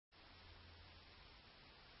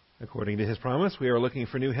According to His promise, we are looking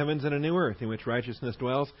for new heavens and a new earth in which righteousness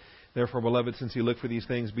dwells. Therefore, beloved, since you look for these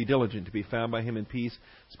things, be diligent to be found by Him in peace,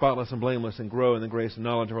 spotless and blameless, and grow in the grace and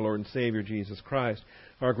knowledge of our Lord and Savior, Jesus Christ.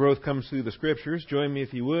 Our growth comes through the Scriptures. Join me,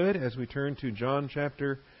 if you would, as we turn to John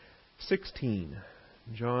chapter 16.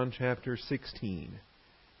 John chapter 16.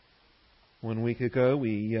 1 week ago,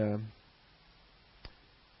 we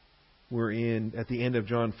were at the end of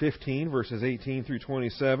John 15, verses 18 through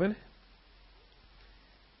 27,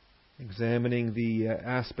 examining the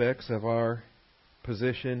aspects of our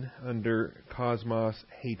position under cosmos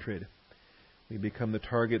hatred. We become the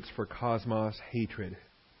targets for cosmos hatred,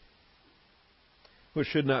 which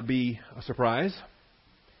should not be a surprise.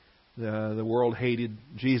 The world hated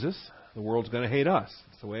Jesus. The world's going to hate us.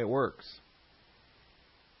 It's the way it works.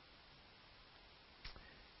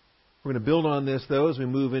 We're going to build on this, though, as we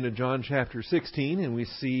move into John chapter 16, and we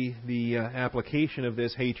see the application of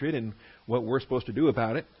this hatred and what we're supposed to do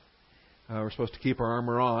about it. We're supposed to keep our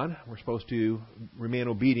armor on. We're supposed to remain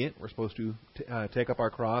obedient. We're supposed to take up our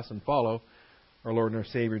cross and follow our Lord and our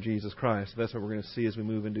Savior, Jesus Christ. So that's what we're going to see as we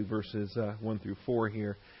move into verses 1 through 4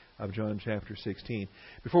 here of John chapter 16.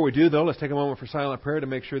 Before we do, though, let's take a moment for silent prayer to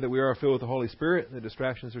make sure that we are filled with the Holy Spirit, the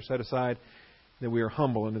distractions are set aside, that we are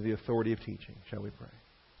humble under the authority of teaching. Shall we pray?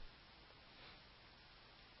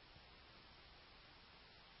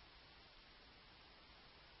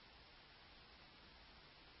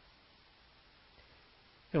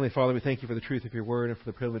 Heavenly Father, we thank you for the truth of your word and for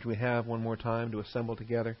the privilege we have one more time to assemble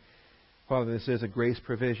together. Father, this is a grace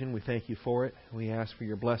provision. We thank you for it. We ask for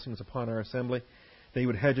your blessings upon our assembly, that you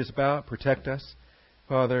would hedge us about, protect us.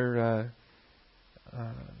 Father,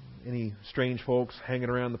 any strange folks hanging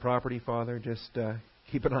around the property, Father, just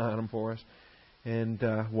keep an eye on them for us and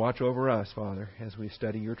watch over us, Father, as we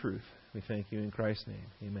study your truth. We thank you in Christ's name.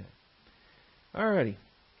 Amen. All righty.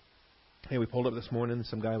 Hey, we pulled up this morning.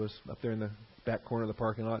 Some guy was up there in the back corner of the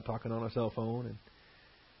parking lot talking on a cell phone, and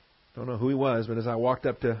don't know who he was, but as I walked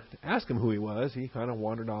up to ask him who he was, he kind of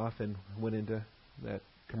wandered off and went into that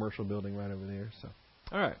commercial building right over there. So,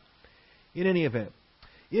 all right. In any event,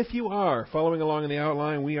 if you are following along in the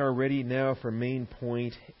outline, we are ready now for main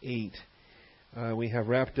point 8. We have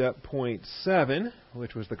wrapped up point 7,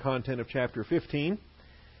 which was the content of chapter 15.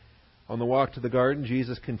 On the walk to the garden,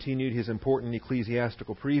 Jesus continued his important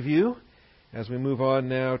ecclesiastical preview. As we move on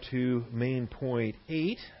now to main point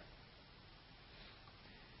 8,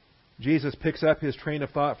 Jesus picks up his train of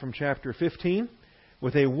thought from chapter 15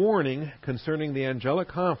 with a warning concerning the angelic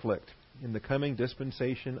conflict in the coming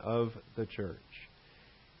dispensation of the church.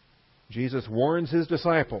 Jesus warns his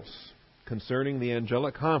disciples concerning the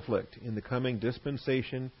angelic conflict in the coming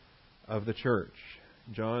dispensation of the church.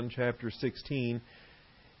 John chapter 16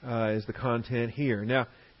 is the content here. Now,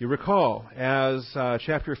 you recall, as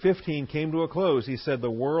chapter 15 came to a close, he said, the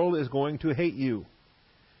world is going to hate you.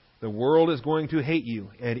 The world is going to hate you.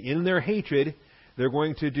 And in their hatred, they're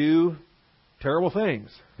going to do terrible things.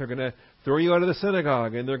 They're going to throw you out of the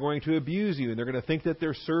synagogue, and they're going to abuse you, and they're going to think that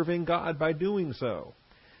they're serving God by doing so.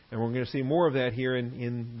 And we're going to see more of that here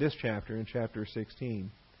in this chapter, in chapter 16.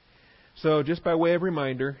 So, just by way of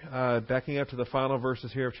reminder, backing up to the final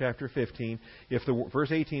verses here of chapter 15,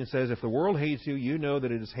 verse 18 says, if the world hates you, you know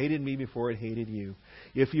that it has hated me before it hated you.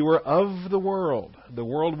 If you were of the world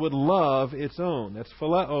would love its own. That's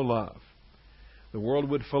phileo love. The world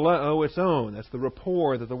would phileo its own. That's the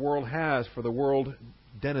rapport that the world has for the world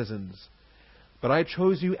denizens. But I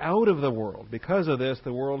chose you out of the world. Because of this,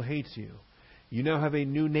 the world hates you. You now have a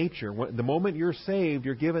new nature. The moment you're saved,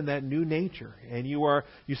 you're given that new nature. And you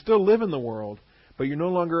still live in the world, but you're no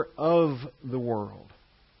longer of the world.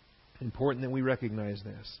 Important that we recognize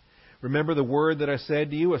this. Remember the word that I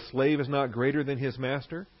said to you, a slave is not greater than his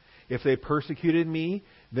master. If they persecuted me,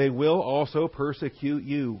 they will also persecute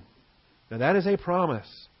you. Now that is a promise.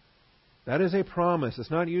 That is a promise.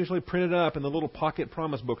 It's not usually printed up in the little pocket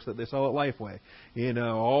promise books that they sell at Lifeway. You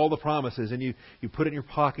know, all the promises, and you put it in your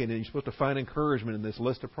pocket, and you're supposed to find encouragement in this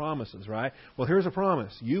list of promises, right? Well, here's a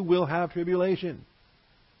promise. You will have tribulation,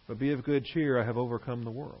 but be of good cheer. I have overcome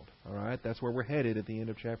the world. All right? That's where we're headed at the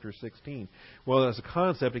end of chapter 16. Well, as a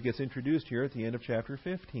concept, it gets introduced here at the end of chapter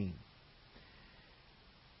 15.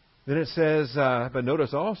 Then it says, but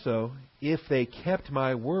notice also, if they kept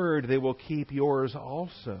my word, they will keep yours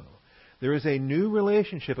also. There is a new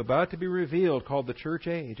relationship about to be revealed called the church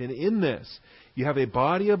age. And in this, you have a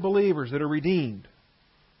body of believers that are redeemed,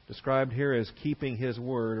 described here as keeping His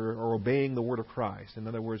word or obeying the word of Christ. In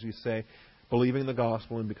other words, you say, believing the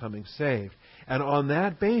gospel and becoming saved. And on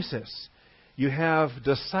that basis, You have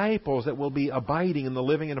disciples that will be abiding in the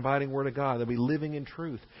living and abiding Word of God. They'll be living in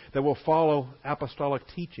truth. That will follow apostolic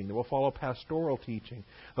teaching. That will follow pastoral teaching.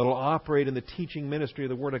 That will operate in the teaching ministry of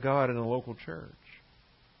the Word of God in a local church.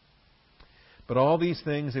 But all these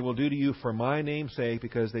things they will do to you for my name's sake,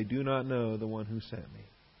 because they do not know the one who sent me.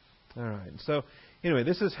 All right. So anyway,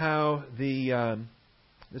 this is how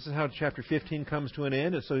chapter 15 comes to an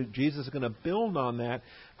end. And so Jesus is going to build on that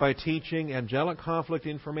by teaching angelic conflict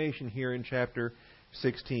information here in chapter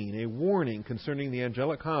 16. A warning concerning the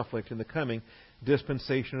angelic conflict in the coming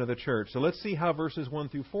dispensation of the church. So let's see how verses 1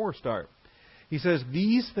 through 4 start. He says,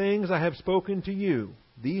 "These things I have spoken to you."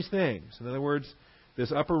 These things. In other words,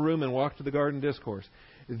 this upper room and walk to the garden discourse.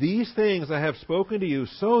 "These things I have spoken to you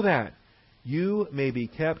so that you may be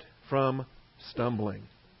kept from stumbling."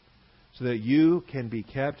 So that you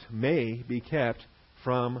may be kept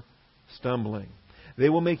from stumbling. They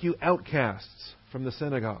will make you outcasts from the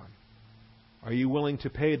synagogue. Are you willing to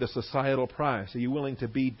pay the societal price? Are you willing to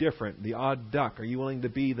be different, the odd duck? Are you willing to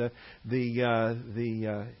be the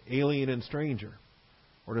alien and stranger?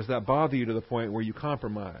 Or does that bother you to the point where you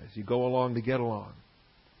compromise? You go along to get along?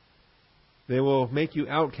 They will make you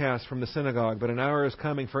outcasts from the synagogue, but an hour is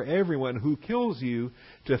coming for everyone who kills you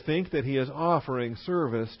to think that he is offering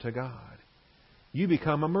service to God. You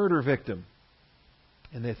become a murder victim,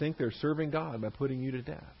 and they think they're serving God by putting you to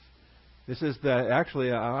death. This is actually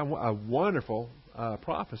a wonderful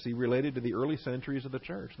prophecy related to the early centuries of the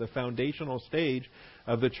church, the foundational stage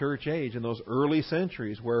of the church age in those early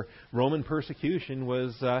centuries where Roman persecution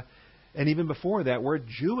was... and even before that, where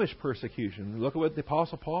Jewish persecution. Look at what the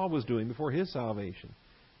Apostle Paul was doing before his salvation.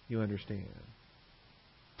 You understand.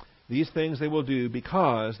 "These things they will do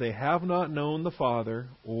because they have not known the Father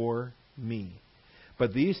or me.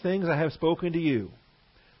 But these things I have spoken to you,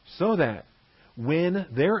 so that when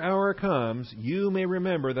their hour comes, you may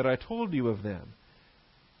remember that I told you of them."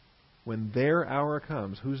 When their hour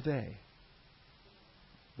comes, who's they?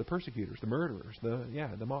 The persecutors, the murderers,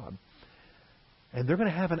 the mob. And they're going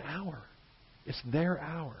to have an hour. It's their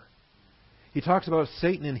hour. He talks about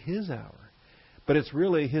Satan in his hour. But it's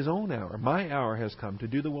really his own hour. My hour has come to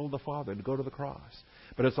do the will of the Father, to go to the cross.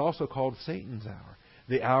 But it's also called Satan's hour.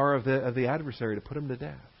 The hour of the adversary, to put him to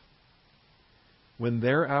death. When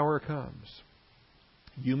their hour comes,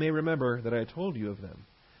 you may remember that I told you of them.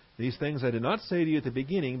 These things I did not say to you at the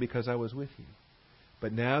beginning because I was with you.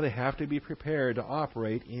 But now they have to be prepared to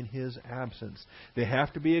operate in His absence. They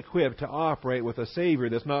have to be equipped to operate with a Savior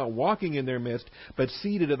that's not walking in their midst, but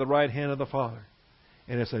seated at the right hand of the Father.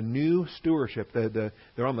 And it's a new stewardship.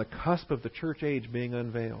 They're on the cusp of the church age being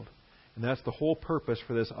unveiled. And that's the whole purpose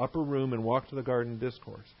for this upper room and walk to the garden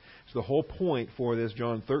discourse. It's the whole point for this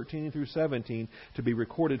John 13 through 17 to be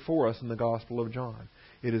recorded for us in the Gospel of John.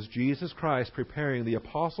 It is Jesus Christ preparing the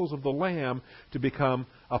apostles of the Lamb to become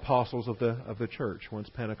apostles of the church once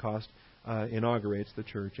Pentecost inaugurates the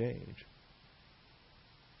church age.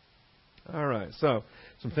 All right, so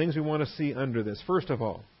some things we want to see under this. First of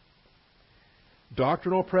all,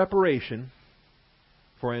 doctrinal preparation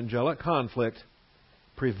for angelic conflict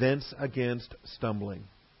prevents against stumbling.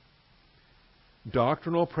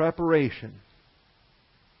 Doctrinal preparation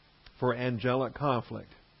for angelic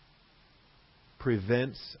conflict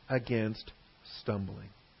prevents against stumbling.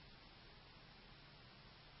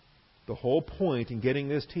 The whole point in getting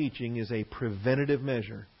this teaching is a preventative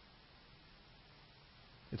measure.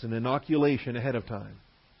 It's an inoculation ahead of time.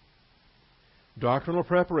 Doctrinal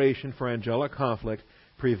preparation for angelic conflict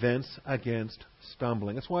prevents against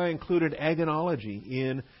stumbling. That's why I included agonology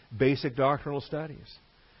in basic doctrinal studies.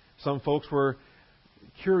 Some folks were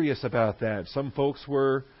curious about that. Some folks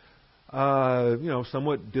were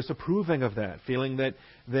somewhat disapproving of that, feeling that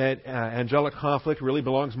angelic conflict really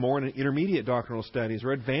belongs more in intermediate doctrinal studies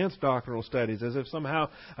or advanced doctrinal studies, as if somehow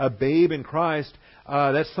a babe in Christ,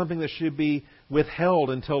 that's something that should be withheld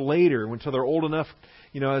until later, until they're old enough,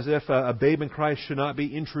 as if a babe in Christ should not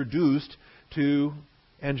be introduced to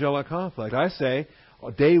angelic conflict. I say,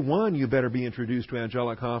 day one you better be introduced to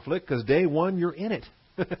angelic conflict, because day one you're in it.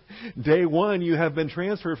 Day one, you have been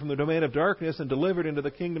transferred from the domain of darkness and delivered into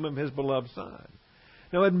the kingdom of His beloved Son.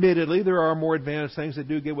 Now, admittedly, there are more advanced things that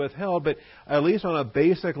do get withheld, but at least on a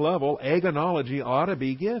basic level, agonology ought to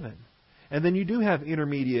be given. And then you do have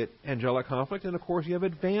intermediate angelic conflict, and of course you have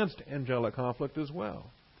advanced angelic conflict as well.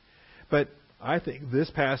 But I think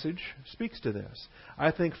this passage speaks to this.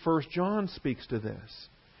 I think 1 John speaks to this.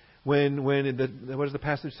 What does the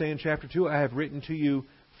passage say in chapter 2? I have written to you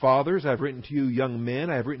fathers, I've written to you young men,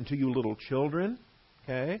 I have written to you little children.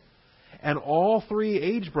 Okay? And all three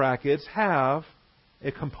age brackets have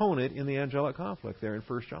a component in the angelic conflict there in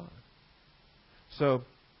 1 John. So,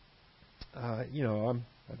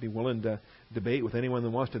 I'd be willing to debate with anyone that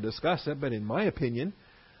wants to discuss it, but in my opinion,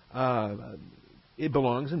 it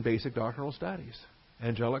belongs in basic doctrinal studies.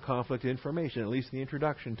 Angelic conflict information, at least the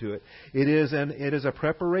introduction to it. It is a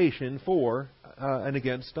preparation for and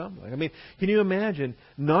against stumbling. I mean, can you imagine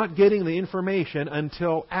not getting the information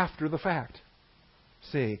until after the fact?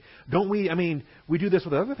 See, don't we? I mean, we do this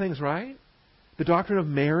with other things, right? The doctrine of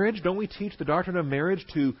marriage. Don't we teach the doctrine of marriage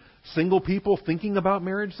to single people thinking about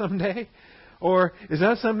marriage someday? Or is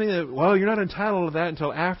that something that, well, you're not entitled to that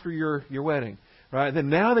until after your wedding, right? Then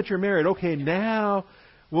now that you're married, okay, now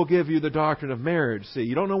we'll give you the doctrine of marriage. See,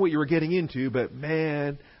 you don't know what you were getting into, but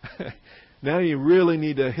man, now you really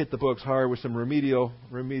need to hit the books hard with some remedial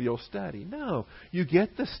study. No, you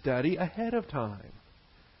get the study ahead of time.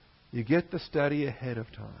 You get the study ahead of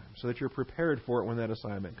time so that you're prepared for it when that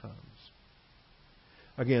assignment comes.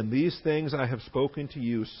 Again, these things I have spoken to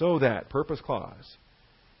you so that, purpose clause,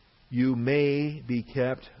 you may be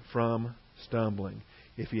kept from stumbling.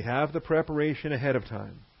 If you have the preparation ahead of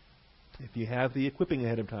time, if you have the equipping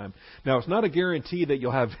ahead of time. Now, it's not a guarantee that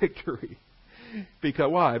you'll have victory.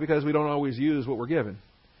 Because why? Because we don't always use what we're given.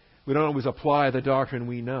 We don't always apply the doctrine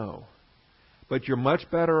we know. But you're much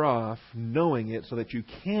better off knowing it so that you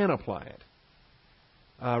can apply it,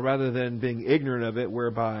 rather than being ignorant of it,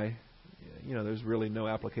 whereby there's really no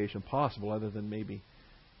application possible other than maybe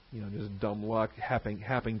just dumb luck happening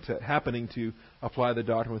to apply the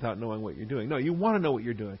doctrine without knowing what you're doing. No, you want to know what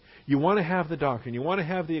you're doing. You want to have the doctrine. You want to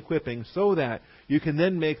have the equipping so that you can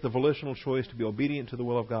then make the volitional choice to be obedient to the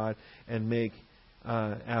will of God and make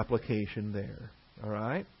application there. All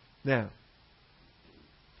right? Now,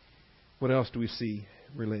 what else do we see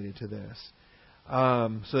related to this?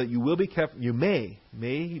 So that you will be kept, you maybe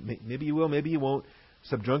you will, maybe you won't.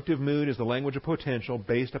 Subjunctive mood is the language of potential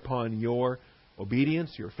based upon your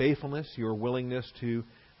obedience, your faithfulness, your willingness to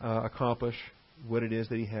accomplish what it is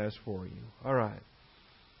that He has for you. All right.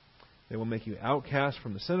 They will make you outcast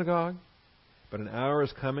from the synagogue, but an hour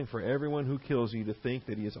is coming for everyone who kills you to think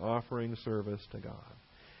that he is offering service to God.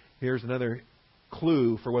 Here's another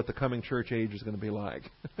clue for what the coming church age is going to be like.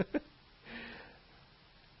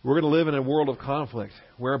 We're going to live in a world of conflict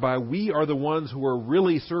whereby we are the ones who are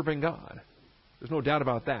really serving God. There's no doubt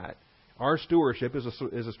about that. Our stewardship is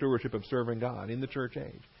a stewardship of serving God in the church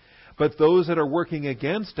age. But those that are working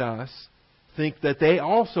against us think that they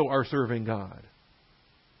also are serving God.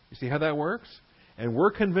 You see how that works? And we're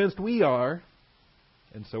convinced we are,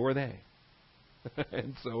 and so are they.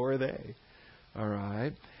 And so are they. All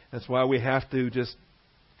right? That's why we have to just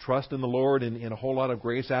trust in the Lord in a whole lot of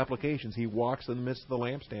grace applications. He walks in the midst of the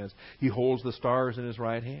lampstands. He holds the stars in His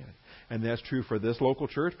right hand. And that's true for this local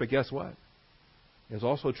church, but guess what? It's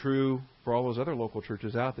also true for all those other local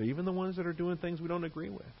churches out there, even the ones that are doing things we don't agree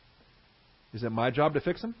with. Is it my job to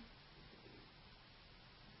fix them?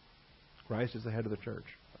 Christ is the head of the church.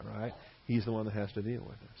 All right? He's the one that has to deal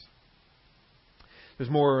with this. There's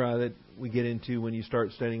more that we get into when you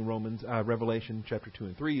start studying Revelation chapter 2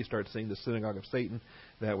 and 3. You start seeing the synagogue of Satan,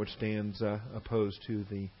 that which stands opposed to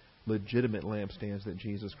the legitimate lampstands that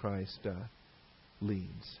Jesus Christ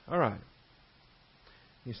leads. All right.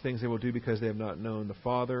 These things they will do because they have not known the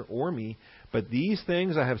Father or me. But these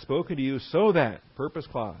things I have spoken to you so that, purpose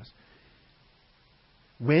clause,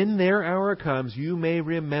 when their hour comes, you may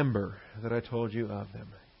remember that I told you of them.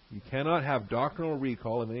 You cannot have doctrinal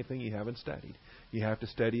recall of anything you haven't studied. You have to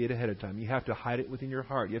study it ahead of time. You have to hide it within your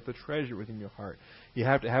heart. You have to treasure it within your heart. You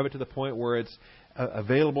have to have it to the point where it's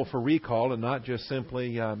available for recall and not just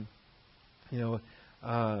simply, again,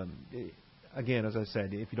 as I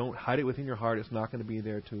said, if you don't hide it within your heart, it's not going to be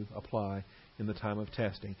there to apply in the time of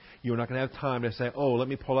testing. You're not going to have time to say, oh, let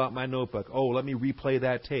me pull out my notebook. Oh, let me replay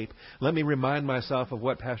that tape. Let me remind myself of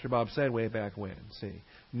what Pastor Bob said way back when. See,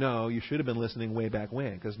 no, you should have been listening way back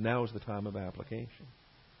when, because now is the time of application.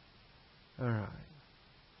 All right.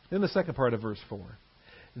 Then the second part of verse 4.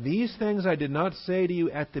 These things I did not say to you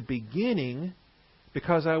at the beginning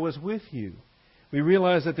because I was with you. We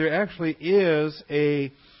realize that there actually is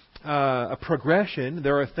a progression.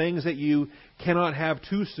 There are things that you cannot have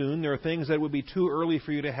too soon. There are things that would be too early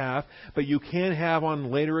for you to have, but you can have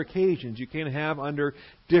on later occasions. You can have under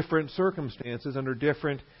different circumstances, under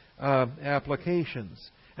different applications.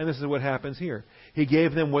 And this is what happens here. He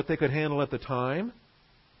gave them what they could handle at the time,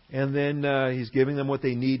 and then He's giving them what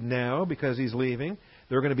they need now because He's leaving.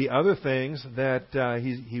 There are going to be other things that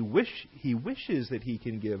He wishes that He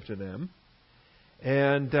can give to them,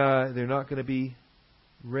 and they're not going to be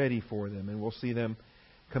ready for them. And we'll see them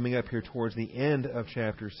coming up here towards the end of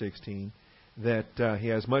chapter 16, that He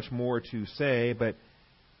has much more to say, but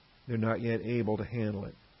they're not yet able to handle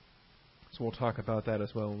it. So we'll talk about that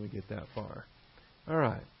as well when we get that far. All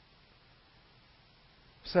right.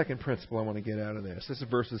 Second principle I want to get out of this. This is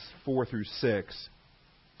verses 4 through 6.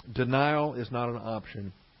 Denial is not an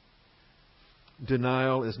option.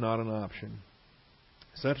 Denial is not an option.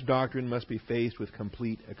 Such doctrine must be faced with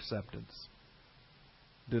complete acceptance.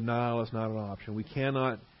 Denial is not an option. We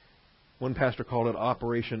cannot, one pastor called it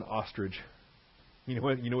Operation Ostrich. You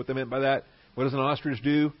know what they meant by that? What does an ostrich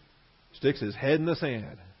do? Sticks his head in the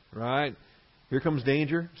sand, right? Here comes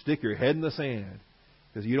danger, stick your head in the sand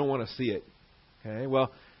because you don't want to see it. Okay,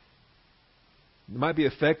 well, it might be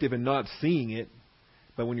effective in not seeing it,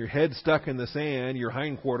 but when your head's stuck in the sand, your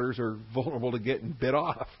hindquarters are vulnerable to getting bit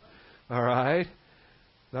off. All right?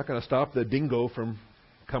 Not going to stop the dingo from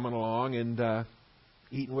coming along and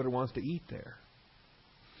eating what it wants to eat there.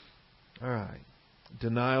 All right.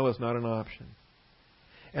 Denial is not an option.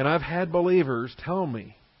 And I've had believers tell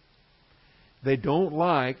me they don't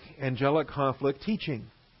like angelic conflict teaching.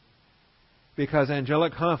 Because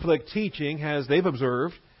angelic conflict teaching they've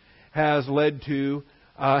observed, has led to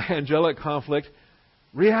angelic conflict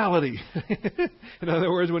reality. In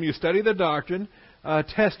other words, when you study the doctrine,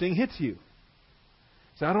 testing hits you.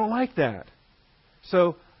 So I don't like that.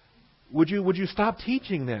 So would you stop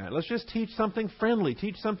teaching that? Let's just teach something friendly,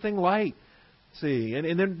 teach something light. See,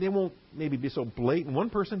 and then they won't maybe be so blatant. One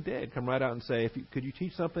person did come right out and say, could you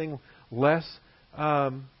teach something less,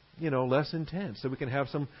 less intense, so we can have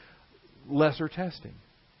some lesser testing.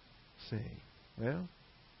 See, well,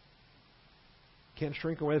 can't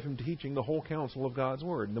shrink away from teaching the whole counsel of God's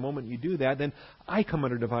Word. And the moment you do that, then I come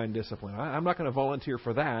under divine discipline. I'm not going to volunteer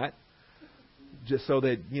for that just so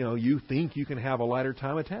that you think you can have a lighter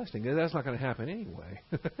time of testing. That's not going to happen anyway.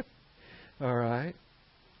 All right.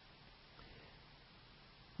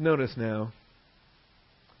 Notice now.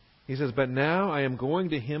 He says, "But now I am going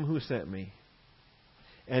to Him who sent me,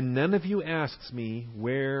 and none of you asks me,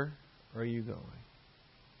 where are you going?"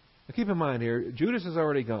 Now keep in mind here, Judas has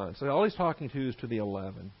already gone. So all he's talking to is to the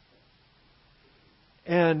 11.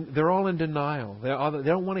 And they're all in denial. They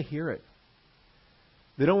don't want to hear it.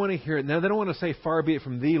 They don't want to hear it. Now, they don't want to say, "Far be it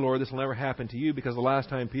from thee, Lord, this will never happen to you," because the last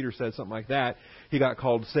time Peter said something like that, he got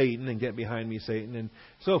called Satan and "Get behind me, Satan," and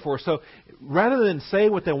so forth. So rather than say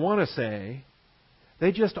what they want to say,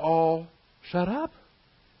 they just all shut up.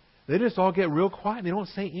 They just all get real quiet. They don't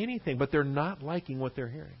say anything, but they're not liking what they're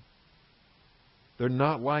hearing. They're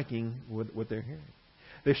not liking what they're hearing.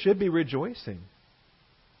 They should be rejoicing.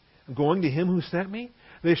 I'm going to Him who sent me.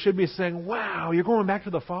 They should be saying, "Wow, you're going back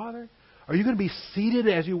to the Father? Are you going to be seated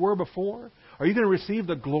as you were before? Are you going to receive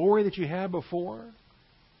the glory that you had before?"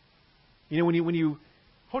 When you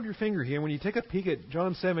hold your finger here, when you take a peek at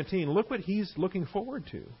John 17, look what he's looking forward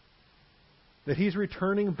to. That he's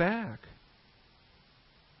returning back.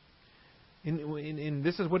 And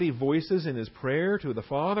this is what he voices in his prayer to the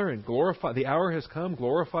Father, and glorify. The hour has come,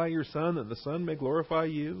 glorify your Son, that the Son may glorify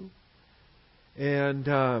you.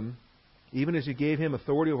 And even as you gave Him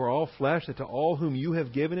authority over all flesh, that to all whom you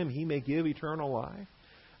have given Him, He may give eternal life.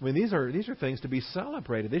 I mean, these are things to be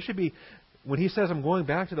celebrated. They should be, when He says, "I'm going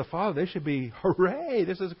back to the Father," they should be, "Hooray,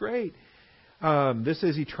 this is great." This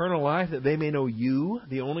is eternal life, that they may know you,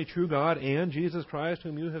 the only true God, and Jesus Christ,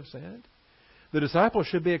 whom you have sent. The disciples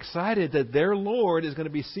should be excited that their Lord is going to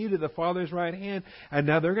be seated at the Father's right hand, and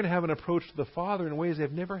now they're going to have an approach to the Father in ways they've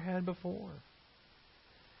never had before.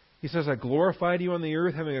 He says, "I glorified you on the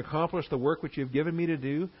earth, having accomplished the work which you have given me to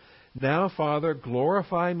do. Now, Father,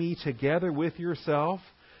 glorify me together with yourself,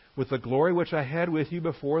 with the glory which I had with you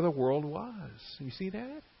before the world was." You see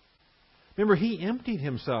that? Remember, He emptied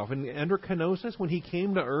Himself. And under kenosis, when He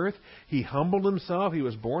came to earth, He humbled Himself. He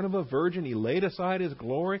was born of a virgin. He laid aside His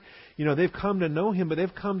glory. They've come to know Him, but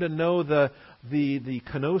they've come to know the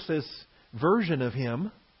kenosis version of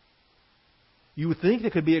Him. You would think they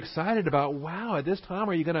could be excited about, wow, at this time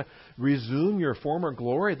are you going to resume your former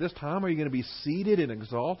glory? At this time are you going to be seated and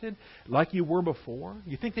exalted like you were before?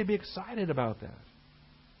 You think they'd be excited about that?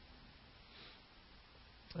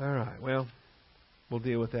 All right, well, we'll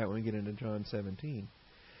deal with that when we get into John 17.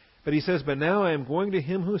 But he says, "But now I am going to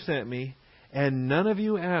Him who sent me, and none of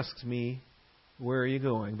you asks me, where are you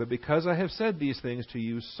going? But because I have said these things to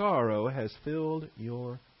you, sorrow has filled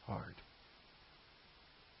your heart."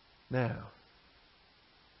 Now,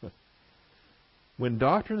 when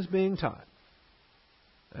doctrine's being taught,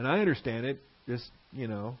 and I understand it, just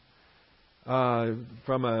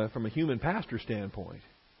from a human pastor standpoint,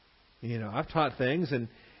 I've taught things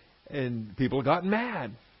and people have gotten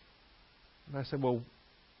mad, and I said, "Well,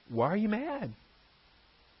 why are you mad?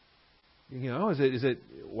 Is it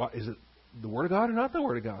the Word of God or not the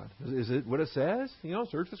Word of God? Is it what it says?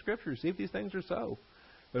 Search the Scriptures, see if these things are so."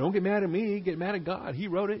 But don't get mad at me. Get mad at God. He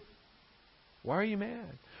wrote it. Why are you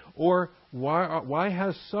mad? Or why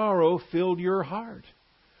has sorrow filled your heart?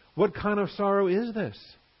 What kind of sorrow is this?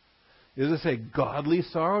 Is this a godly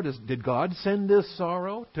sorrow? Did God send this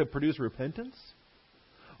sorrow to produce repentance?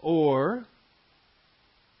 Or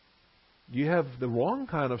you have the wrong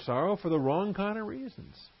kind of sorrow for the wrong kind of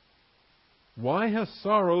reasons? Why has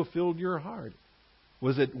sorrow filled your heart?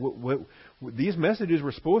 Was it these messages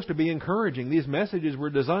were supposed to be encouraging. These messages were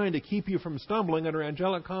designed to keep you from stumbling under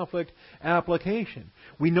angelic conflict application.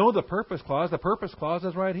 We know the purpose clause. The purpose clause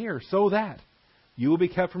is right here. So that you will be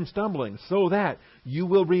kept from stumbling. So that you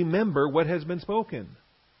will remember what has been spoken.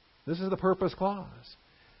 This is the purpose clause.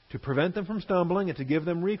 To prevent them from stumbling and to give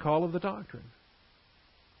them recall of the doctrine.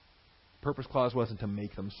 Purpose clause wasn't to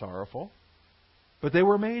make them sorrowful. But they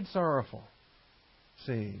were made sorrowful.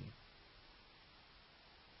 See.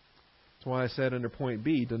 That's why I said under point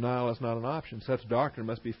B, denial is not an option. Such doctrine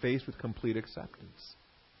must be faced with complete acceptance.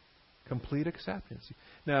 Complete acceptance.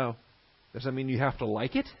 Now, does that mean you have to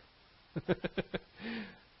like it?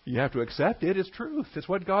 You have to accept it. It's truth. It's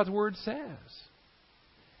what God's Word says.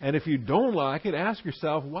 And if you don't like it, ask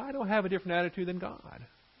yourself, why do I have a different attitude than God?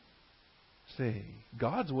 See,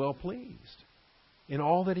 God's well pleased in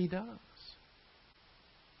all that He does.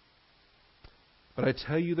 But I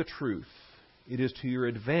tell you the truth. It is to your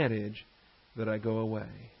advantage that I go away.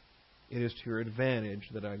 It is to your advantage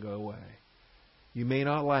that I go away. You may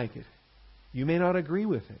not like it. You may not agree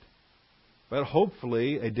with it. But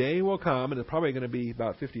hopefully a day will come, and it's probably going to be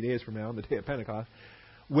about 50 days from now, the day of Pentecost,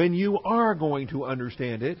 when you are going to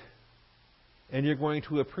understand it, and you're going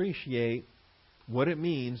to appreciate what it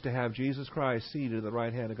means to have Jesus Christ seated at the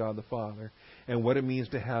right hand of God the Father, and what it means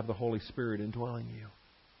to have the Holy Spirit indwelling you.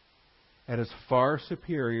 And it's far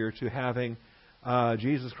superior to having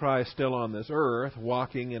Jesus Christ still on this earth,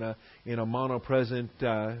 walking in a monopresent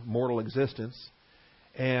mortal existence,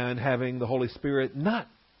 and having the Holy Spirit not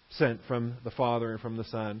sent from the Father and from the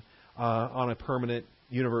Son on a permanent,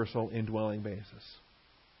 universal, indwelling basis.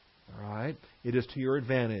 All right? It is to your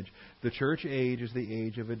advantage. The church age is the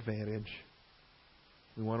age of advantage.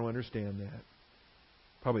 We want to understand that.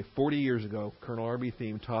 Probably 40 years ago, Colonel R.B.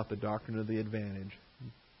 Thiem taught the doctrine of the advantage.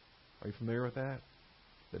 Are you familiar with that?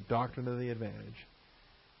 The doctrine of the advantage.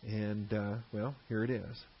 And, well, here it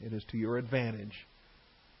is. It is to your advantage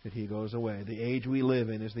that He goes away. The age we live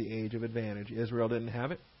in is the age of advantage. Israel didn't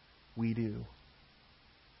have it. We do.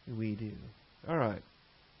 We do. All right.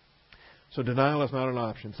 So denial is not an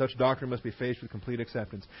option. Such doctrine must be faced with complete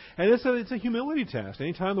acceptance. And it's a humility test.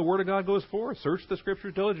 Anytime the Word of God goes forth, search the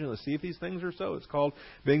Scriptures diligently. See if these things are so. It's called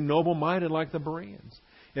being noble-minded like the Bereans.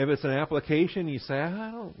 If it's an application, you say, I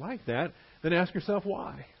don't like that, then ask yourself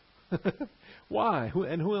why. Why?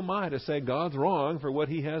 Who am I to say God's wrong for what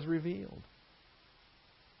He has revealed?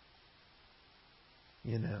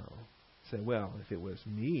 You know. Say, well, if it was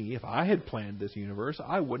me, if I had planned this universe,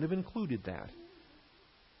 I wouldn't have included that.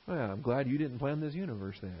 Well, I'm glad you didn't plan this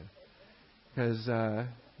universe then. Because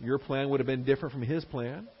your plan would have been different from His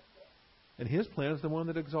plan. And His plan is the one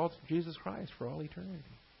that exalts Jesus Christ for all eternity.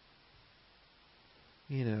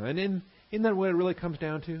 You know, and isn't that what it really comes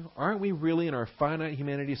down to? Aren't we really in our finite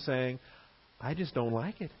humanity saying, I just don't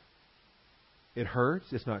like it. It hurts.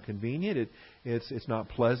 It's not convenient. It's not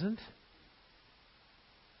pleasant.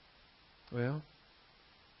 Well,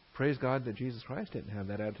 praise God that Jesus Christ didn't have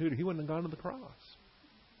that attitude. He wouldn't have gone to the cross.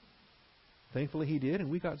 Thankfully He did, and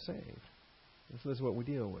we got saved. This is what we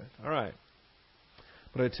deal with. All right.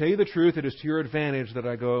 But I tell you the truth, it is to your advantage that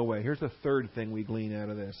I go away. Here's the third thing we glean out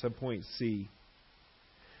of this. Subpoint C.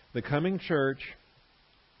 The coming church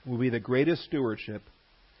will be the greatest stewardship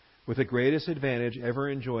with the greatest advantage ever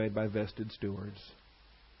enjoyed by vested stewards.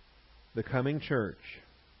 The coming church.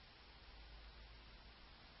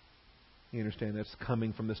 You understand that's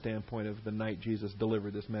coming from the standpoint of the night Jesus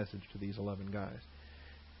delivered this message to these 11 guys.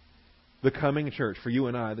 The coming church. For you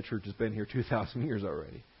and I, the church has been here 2,000 years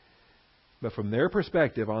already. But from their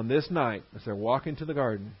perspective, on this night, as they're walking to the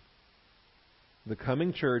garden, the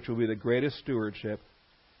coming church will be the greatest stewardship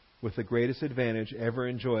with the greatest advantage ever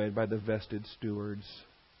enjoyed by the vested stewards.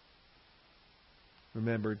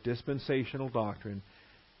 Remember, dispensational doctrine.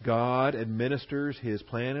 God administers His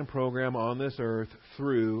plan and program on this earth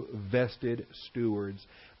through vested stewards,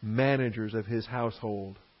 managers of His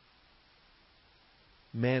household.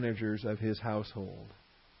 Managers of His household.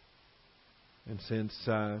 And since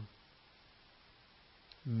I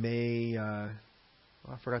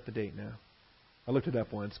forgot the date now. I looked it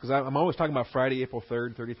up once, because I'm always talking about Friday, April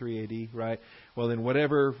 3rd, 33 AD, right? Well, then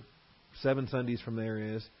whatever 7 Sundays from there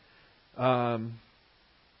is,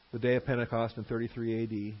 the day of Pentecost in 33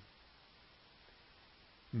 AD,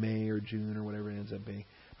 May or June or whatever it ends up being.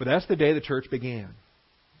 But that's the day the church began.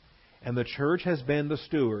 And the church has been the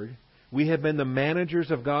steward. We have been the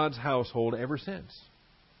managers of God's household ever since.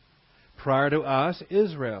 Prior to us,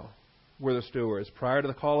 Israel were the stewards. Prior to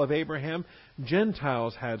the call of Abraham,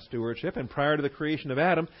 Gentiles had stewardship. And prior to the creation of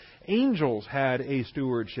Adam, angels had a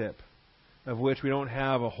stewardship, of which we don't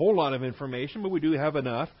have a whole lot of information, but we do have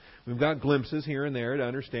enough. We've got glimpses here and there to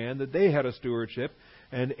understand that they had a stewardship,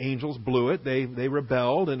 and angels blew it. They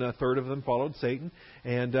rebelled, and a third of them followed Satan,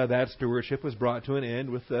 and that stewardship was brought to an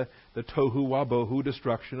end with the tohu wabohu,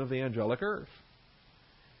 destruction of the angelic earth.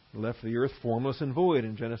 It left the earth formless and void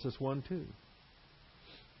in Genesis 1:2.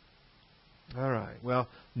 All right. Well,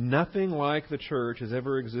 nothing like the church has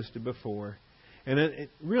ever existed before. And it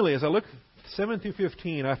really, as I look 7 through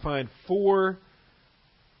 15, I find 4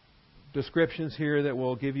 descriptions here that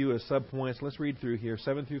will give you as subpoints. Let's read through here,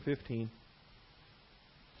 7 through 15.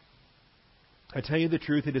 I tell you the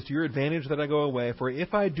truth, it is to your advantage that I go away. For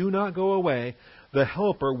if I do not go away, the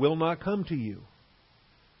Helper will not come to you.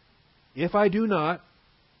 If I do not,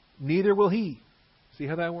 neither will He. See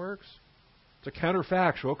how that works? It's a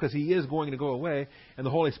counterfactual, because He is going to go away, and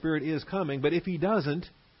the Holy Spirit is coming. But if He doesn't,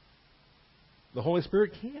 the Holy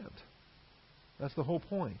Spirit can't. That's the whole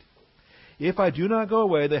point. If I do not go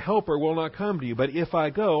away, the Helper will not come to you. But if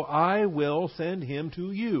I go, I will send Him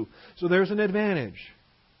to you. So there's an advantage.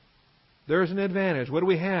 There's an advantage. What do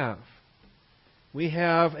we have? We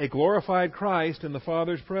have a glorified Christ in the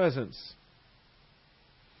Father's presence.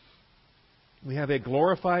 We have a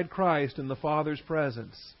glorified Christ in the Father's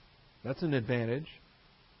presence. That's an advantage.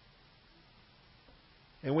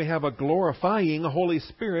 And we have a glorifying Holy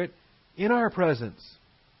Spirit in our presence,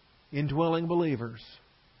 indwelling believers.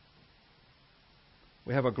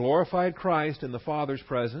 We have a glorified Christ in the Father's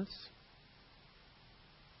presence.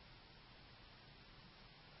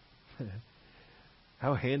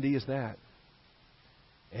 How handy is that?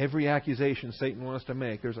 Every accusation Satan wants to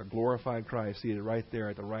make, there's a glorified Christ seated right there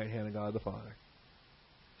at the right hand of God the Father,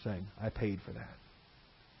 saying, I paid for that.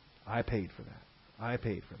 I paid for that. I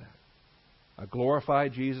paid for that. A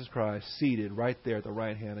glorified Jesus Christ seated right there at the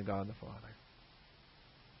right hand of God the Father.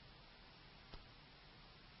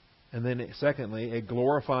 And then, secondly, a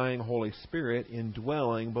glorifying Holy Spirit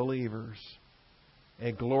indwelling believers.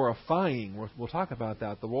 A glorifying, we'll talk about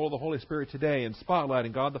that, the role of the Holy Spirit today in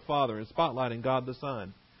spotlighting God the Father and spotlighting God the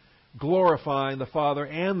Son. Glorifying the Father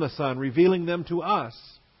and the Son, revealing them to us.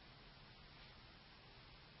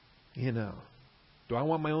 You know, do I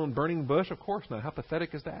want my own burning bush? Of course not. How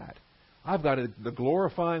pathetic is that? I've got the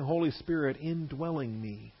glorifying Holy Spirit indwelling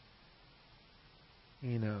me.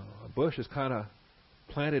 You know, a bush is kind of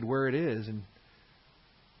planted where it is, and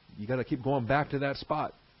you got to keep going back to that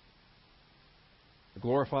spot. The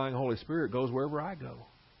glorifying Holy Spirit goes wherever I go.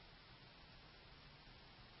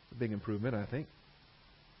 It's a big improvement, I think.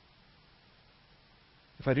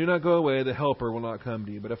 If I do not go away, the Helper will not come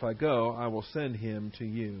to you. But if I go, I will send Him to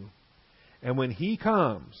you. And when He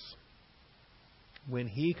comes,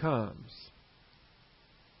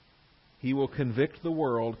 He will convict the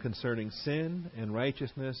world concerning sin and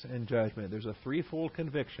righteousness and judgment. There's a threefold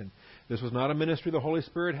conviction. This was not a ministry the Holy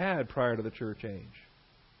Spirit had prior to the church age.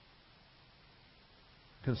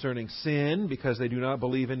 Concerning sin, because they do not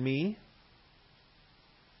believe in me.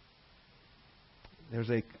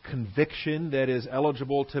 There's a conviction that is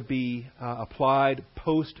eligible to be applied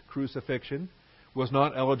post-crucifixion. Was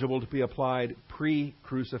not eligible to be applied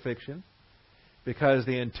pre-crucifixion, because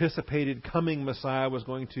the anticipated coming Messiah was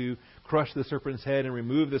going to crush the serpent's head and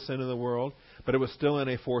remove the sin of the world, but it was still in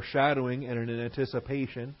a foreshadowing and in an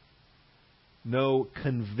anticipation. No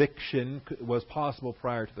conviction was possible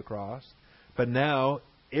prior to the cross, but now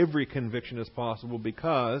every conviction is possible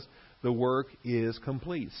because the work is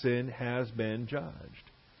complete. Sin has been judged.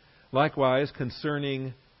 Likewise,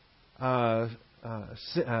 concerning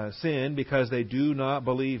sin, because they do not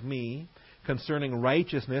believe me. Concerning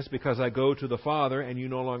righteousness, because I go to the Father and you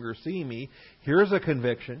no longer see me. Here's a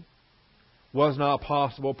conviction. Was not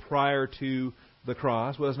possible prior to the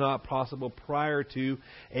cross. Was not possible prior to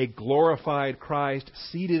a glorified Christ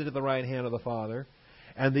seated at the right hand of the Father.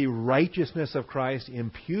 And the righteousness of Christ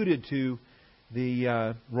imputed to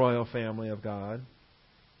the royal family of God.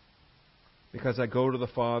 Because I go to the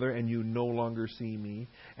Father and you no longer see me.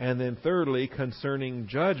 And then thirdly, concerning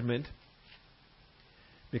judgment,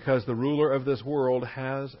 because the ruler of this world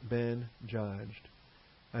has been judged.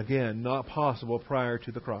 Again, not possible prior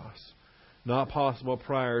to the cross. Not possible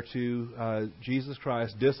prior to Jesus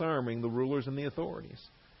Christ disarming the rulers and the authorities.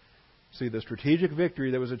 See, the strategic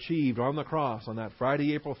victory that was achieved on the cross on that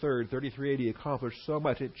Friday, April 3rd, 33 AD, accomplished so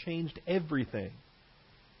much. It changed everything.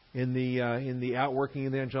 in the outworking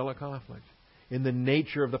of the angelic conflict, in the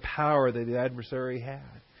nature of the power that the adversary had,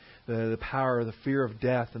 the power, the fear of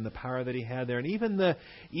death, and the power that he had there, and even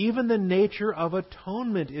the nature of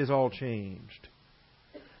atonement is all changed.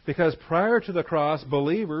 Because prior to the cross,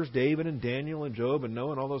 believers, David and Daniel and Job and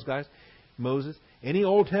Noah and all those guys, Moses, any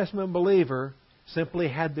Old Testament believer simply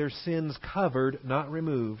had their sins covered, not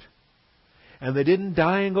removed. And they didn't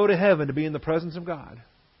die and go to heaven to be in the presence of God.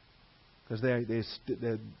 Because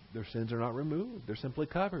their sins are not removed. They're simply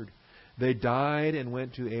covered. They died and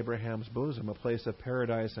went to Abraham's bosom, a place of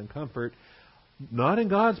paradise and comfort, not in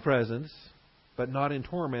God's presence, but not in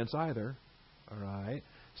torments either. All right?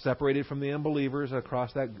 Separated from the unbelievers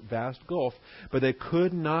across that vast gulf, but they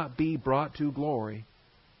could not be brought to glory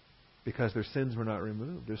because their sins were not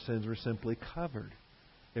removed. Their sins were simply covered.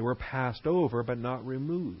 They were passed over, but not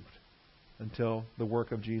removed until the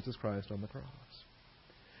work of Jesus Christ on the cross.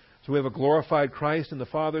 So we have a glorified Christ in the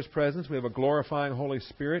Father's presence. We have a glorifying Holy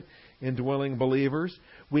Spirit indwelling believers.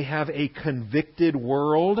 We have a convicted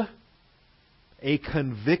world. A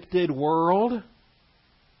convicted world.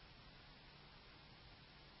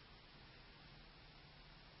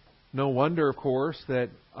 No wonder, of course, that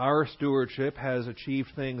our stewardship has achieved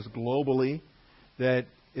things globally that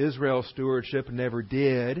Israel's stewardship never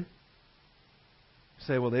did.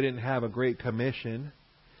 Say, well, they didn't have a Great Commission.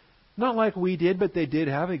 Not like we did, but they did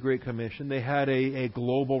have a Great Commission. They had a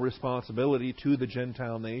global responsibility to the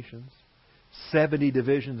Gentile nations. 70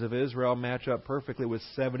 divisions of Israel match up perfectly with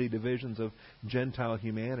 70 divisions of Gentile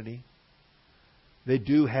humanity. They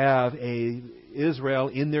do have Israel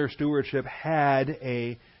in their stewardship had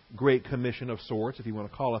a Great Commission of sorts, if you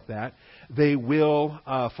want to call it that. They will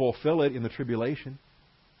fulfill it in the tribulation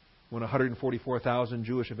when 144,000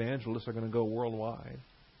 Jewish evangelists are going to go worldwide.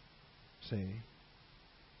 See?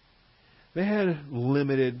 They had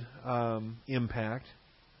limited impact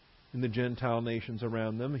in the Gentile nations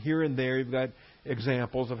around them. Here and there you've got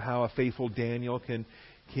examples of how a faithful Daniel can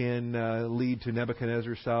lead to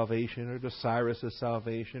Nebuchadnezzar's salvation or to Cyrus's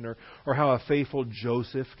salvation, or how a faithful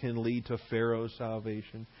Joseph can lead to Pharaoh's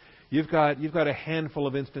salvation. You've got a handful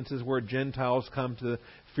of instances where Gentiles come to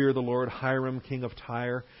fear the Lord. Hiram, king of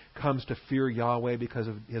Tyre, comes to fear Yahweh because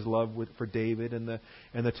of his love for David and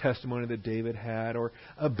the testimony that David had. Or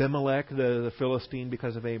Abimelech, the Philistine,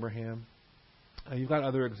 because of Abraham. You've got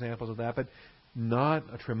other examples of that, but not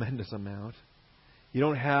a tremendous amount. You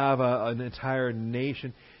don't have an entire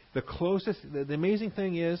nation. The amazing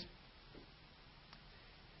thing is,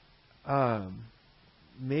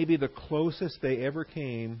 maybe the closest they ever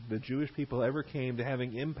came, the Jewish people ever came to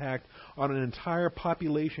having impact on an entire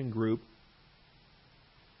population group,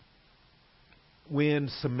 when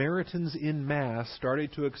Samaritans en masse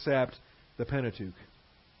started to accept the Pentateuch.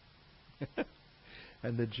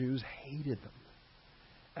 And the Jews hated them.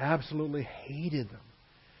 Absolutely hated them.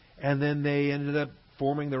 And then they ended up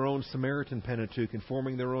forming their own Samaritan Pentateuch and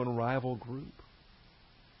forming their own rival group.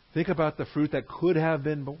 Think about the fruit that could have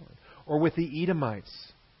been born. Or with the Edomites,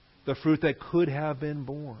 the fruit that could have been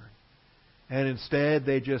born. And instead,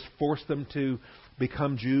 they just forced them to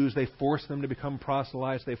become Jews. They forced them to become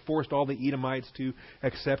proselytes. They forced all the Edomites to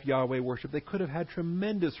accept Yahweh worship. They could have had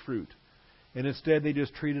tremendous fruit. And instead, they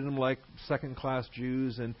just treated them like second-class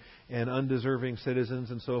Jews and undeserving citizens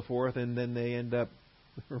and so forth. And then they end up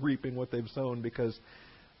reaping what they've sown because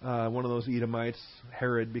one of those Edomites,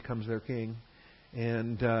 Herod, becomes their king.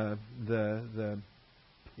 And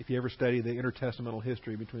if you ever study the intertestamental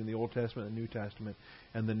history between the Old Testament and New Testament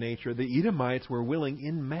and the nature, the Edomites were willing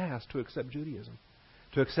in mass to accept Judaism,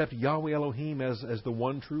 to accept Yahweh Elohim as the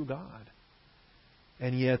one true God.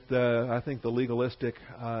 And yet, I think the legalistic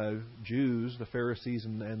Jews, the Pharisees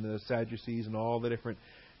and the Sadducees and all the different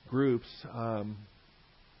groups, it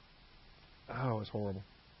was horrible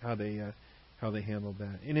how they handled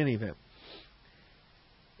that. In any event,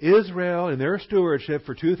 Israel, in their stewardship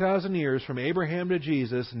for 2,000 years, from Abraham to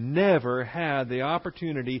Jesus, never had the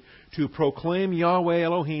opportunity to proclaim Yahweh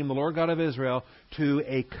Elohim, the Lord God of Israel, to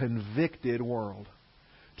a convicted world,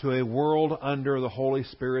 to a world under the Holy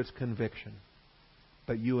Spirit's conviction.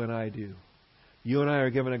 But you and I do. You and I are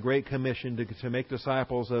given a great commission to make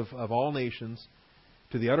disciples of all nations,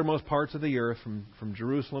 to the uttermost parts of the earth, from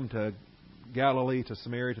Jerusalem to Galilee to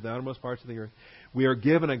Samaria to the uttermost parts of the earth. We are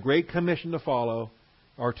given a great commission to follow,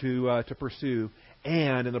 or to pursue,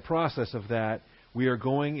 and in the process of that, we are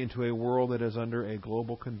going into a world that is under a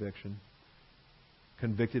global conviction,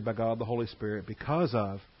 convicted by God the Holy Spirit because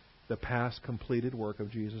of the past completed work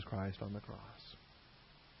of Jesus Christ on the cross.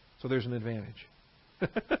 So there's an advantage.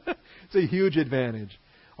 It's a huge advantage.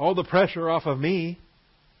 All the pressure off of me.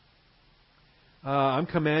 I'm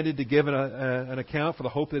commanded to give an account for the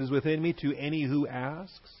hope that is within me to any who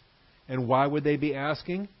asks. And why would they be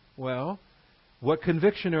asking? Well, what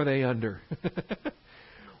conviction are they under?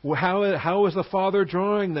 How is the Father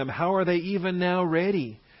drawing them? How are they even now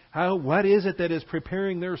ready? What is it that is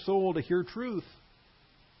preparing their soul to hear truth?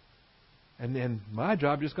 And my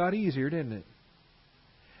job just got easier, didn't it?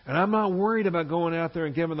 And I'm not worried about going out there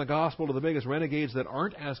and giving the gospel to the biggest renegades that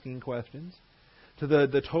aren't asking questions, to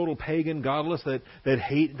the total pagan godless that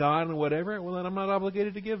hate God and whatever. Well, then I'm not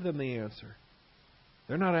obligated to give them the answer.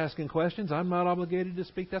 They're not asking questions. I'm not obligated to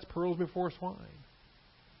speak. That's pearls before swine.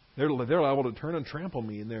 They're liable to turn and trample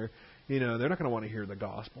me, and they're not going to want to hear the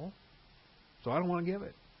gospel. So I don't want to give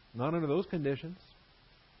it. Not under those conditions.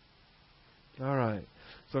 All right.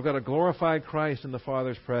 So I've got a glorified Christ in the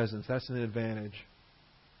Father's presence. That's an advantage.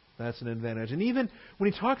 That's an advantage. And even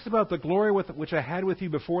when he talks about the glory which I had with you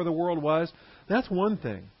before the world was, that's one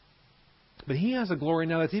thing. But he has a glory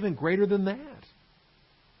now that's even greater than that.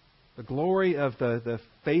 The glory of the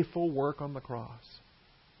faithful work on the cross.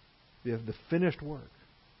 The finished work.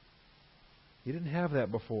 He didn't have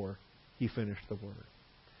that before he finished the work.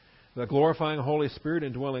 The glorifying Holy Spirit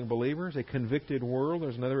indwelling believers, a convicted world,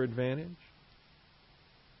 there's another advantage.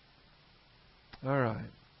 All right.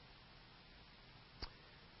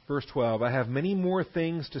 Verse 12, I have many more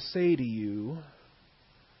things to say to you,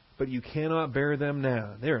 but you cannot bear them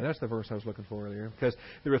now. That's the verse I was looking for earlier. Because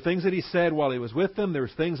there were things that he said while he was with them. There were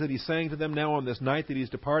things that he's saying to them now on this night that he's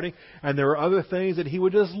departing. And there are other things that he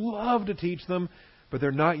would just love to teach them, but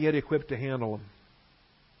they're not yet equipped to handle them.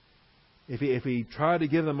 If he tried to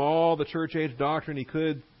give them all the church age doctrine he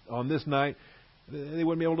could on this night, they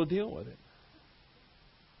wouldn't be able to deal with it.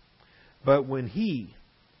 But when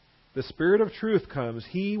the Spirit of truth comes,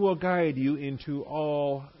 he will guide you into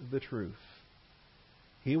all the truth.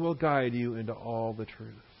 He will guide you into all the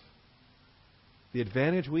truth. The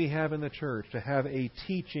advantage we have in the church to have a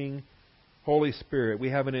teaching Holy Spirit.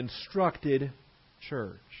 We have an instructed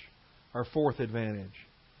church. Our fourth advantage.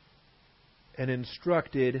 An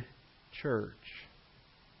instructed church.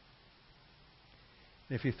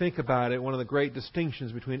 If you think about it, one of the great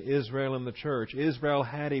distinctions between Israel and the church, Israel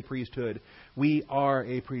had a priesthood. We are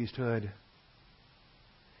a priesthood.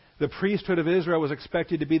 The priesthood of Israel was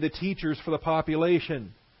expected to be the teachers for the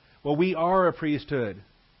population. Well, we are a priesthood.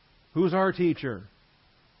 Who's our teacher?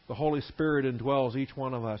 The Holy Spirit indwells each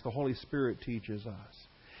one of us. The Holy Spirit teaches us.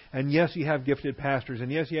 And yes, you have gifted pastors.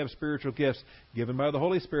 And yes, you have spiritual gifts given by the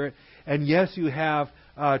Holy Spirit. And yes, you have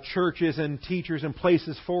churches and teachers and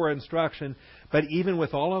places for instruction. But even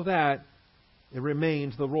with all of that, it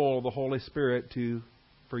remains the role of the Holy Spirit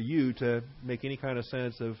for you to make any kind of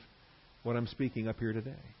sense of what I'm speaking up here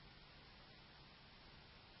today.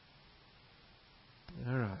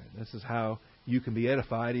 All right. This is how you can be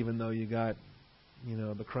edified even though you got,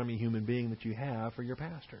 the crummy human being that you have for your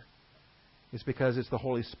pastor. It's because it's the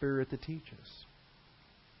Holy Spirit that teaches.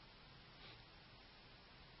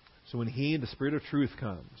 So when the Spirit of truth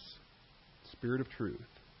comes, Spirit of truth,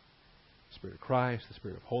 Spirit of Christ, the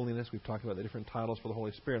Spirit of holiness, we've talked about the different titles for the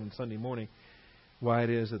Holy Spirit on Sunday morning, why it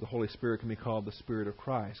is that the Holy Spirit can be called the Spirit of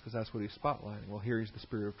Christ, because that's what he's spotlighting. Well, here he's the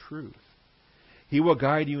Spirit of truth. He will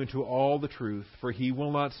guide you into all the truth, for he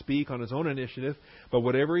will not speak on his own initiative, but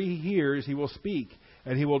whatever he hears, he will speak,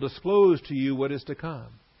 and he will disclose to you what is to come.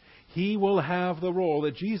 He will have the role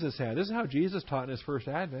that Jesus had. This is how Jesus taught in his first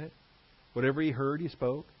advent. Whatever he heard, he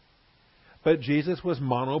spoke. But Jesus was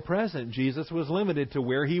monopresent. Jesus was limited to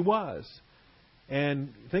where he was.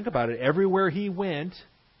 And think about it. Everywhere he went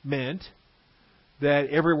meant that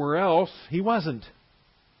everywhere else he wasn't. Does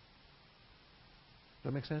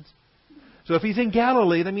that make sense? So if he's in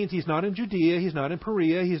Galilee, that means he's not in Judea, he's not in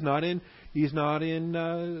Perea, he's not in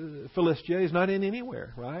Philistia, he's not in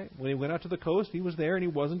anywhere, right? When he went out to the coast, he was there and he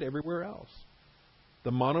wasn't everywhere else.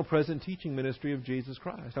 The monopresent teaching ministry of Jesus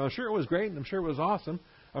Christ. Now, I'm sure it was great and I'm sure it was awesome.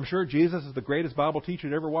 I'm sure Jesus is the greatest Bible teacher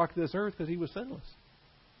that ever walked this earth because he was sinless.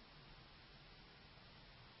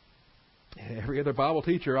 Every other Bible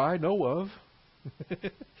teacher I know of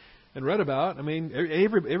and read about,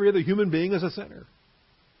 every other human being is a sinner.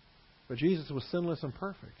 But Jesus was sinless and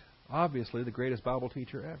perfect. Obviously, the greatest Bible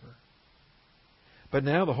teacher ever. But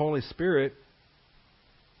now the Holy Spirit,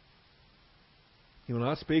 he will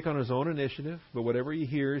not speak on his own initiative, but whatever he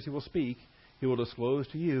hears, he will speak. He will disclose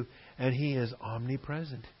to you. And he is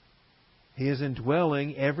omnipresent. He is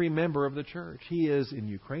indwelling every member of the church. He is in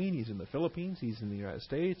Ukraine. He's in the Philippines. He's in the United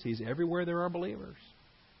States. He's everywhere there are believers.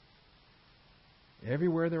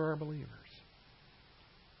 Everywhere there are believers.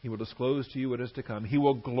 He will disclose to you what is to come. He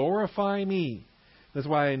will glorify me. That's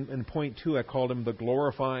why in point 2 I called him the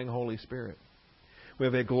glorifying Holy Spirit. We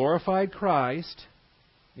have a glorified Christ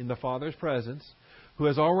in the Father's presence, who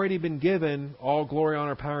has already been given all glory,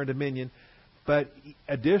 honor, power, and dominion, but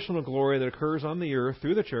additional glory that occurs on the earth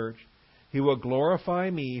through the church. He will glorify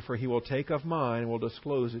me, for He will take of mine and will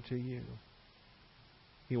disclose it to you.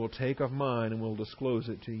 He will take of mine and will disclose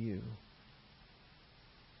it to you.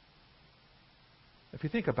 If you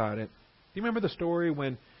think about it, do you remember the story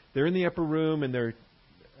when they're in the upper room and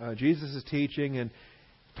Jesus is teaching and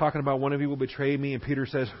talking about one of you will betray me, and Peter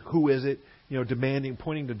says, "Who is it?" Demanding,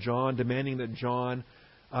 pointing to John, demanding that John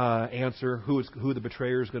answer who the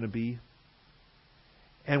betrayer is going to be.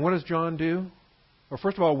 And what does John do? Well,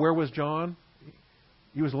 first of all, where was John?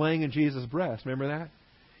 He was laying in Jesus' breast. Remember that?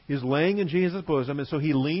 He was laying in Jesus' bosom, and so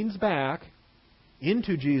he leans back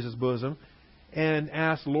into Jesus' bosom and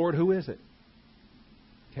asks, "Lord, who is it?"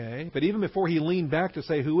 Okay, but even before he leaned back to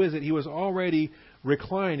say, "Who is it?" he was already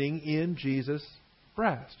reclining in Jesus'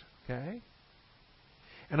 breast. Okay?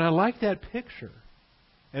 And I like that picture.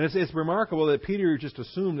 And it's remarkable that Peter just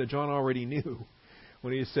assumed that John already knew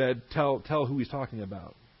when he said, tell who he's talking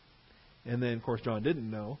about. And then, of course, John didn't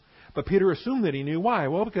know. But Peter assumed that he knew. Why?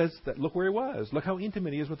 Well, because look where he was. Look how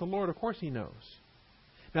intimate he is with the Lord. Of course he knows.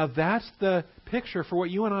 Now, that's the picture for what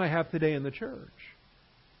you and I have today in the church.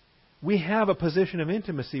 We have a position of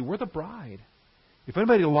intimacy. We're the bride. If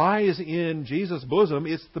anybody lies in Jesus' bosom,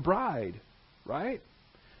 it's the bride. Right?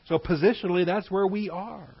 So positionally, that's where we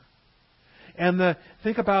are. And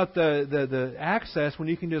think about the access when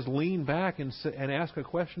you can just lean back and ask a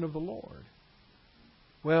question of the Lord.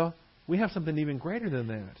 Well, we have something even greater than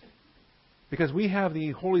that. Because we have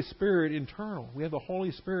the Holy Spirit internal. We have the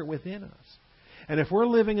Holy Spirit within us. And if we're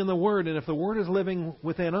living in the Word, and if the Word is living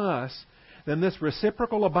within us, then this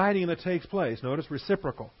reciprocal abiding that takes place, notice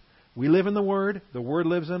reciprocal. We live in the Word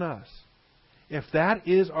lives in us. If that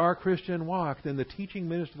is our Christian walk, then the teaching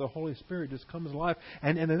ministry of the Holy Spirit just comes alive,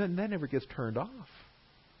 and that never gets turned off.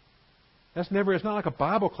 It's not like a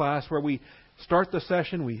Bible class where we start the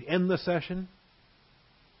session, we end the session.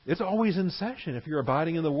 It's always in session. If you're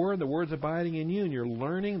abiding in the Word, the Word's abiding in you, and you're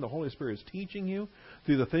learning, the Holy Spirit is teaching you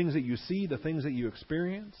through the things that you see, the things that you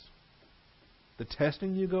experience. The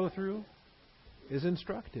testing you go through is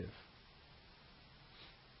instructive.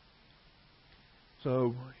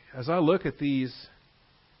 So, as I look at these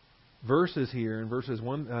verses here, in verses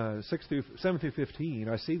 7 through 15,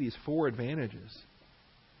 I see these four advantages.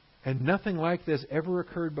 And nothing like this ever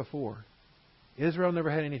occurred before. Israel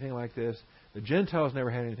never had anything like this. The Gentiles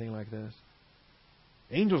never had anything like this.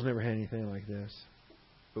 Angels never had anything like this.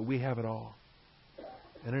 But we have it all.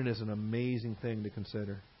 And it is an amazing thing to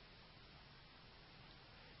consider.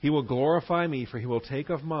 He will glorify me, for He will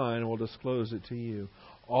take of mine and will disclose it to you.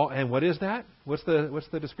 And what is that? What's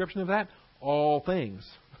the description of that? All things.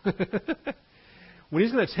 When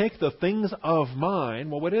He's going to take the things of mine,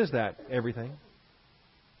 well, what is that? Everything.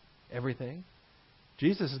 Everything.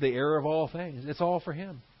 Jesus is the heir of all things. It's all for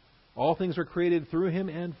Him. All things are created through Him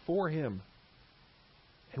and for Him.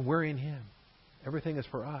 And we're in Him. Everything is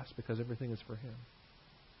for us because everything is for Him.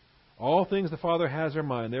 All things the Father has are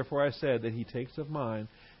mine. Therefore I said that He takes of mine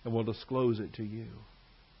and will disclose it to you.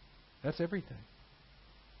 That's everything.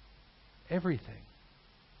 Everything.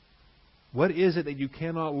 What is it that you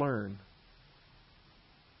cannot learn?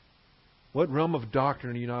 What realm of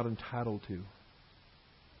doctrine are you not entitled to?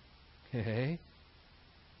 Okay?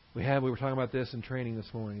 We were talking about this in training this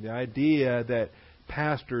morning. The idea that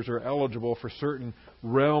pastors are eligible for certain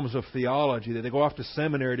realms of theology, that they go off to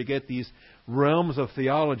seminary to get these realms of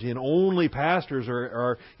theology, and only pastors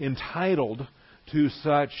are entitled to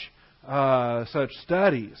such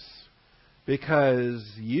studies because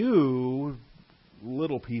you,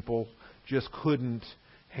 little people, just couldn't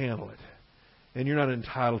handle it. And you're not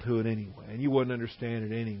entitled to it anyway. And you wouldn't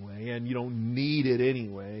understand it anyway. And you don't need it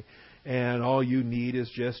anyway. And all you need is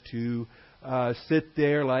just to sit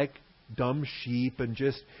there like dumb sheep and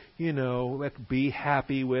just, be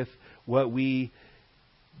happy with what we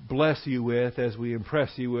bless you with as we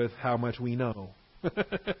impress you with how much we know.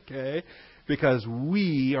 Okay? Because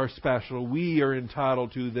we are special. We are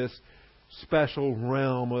entitled to this special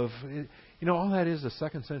realm of... all that is the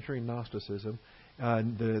second century Gnosticism.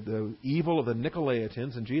 The evil of the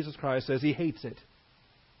Nicolaitans, and Jesus Christ says He hates it.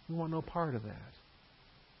 We want no part of that.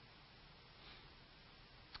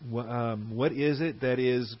 What is it that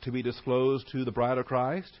is to be disclosed to the bride of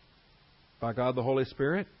Christ by God the Holy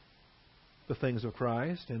Spirit? The things of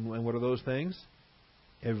Christ. And what are those things?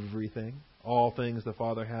 Everything. All things the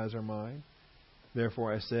Father has are mine.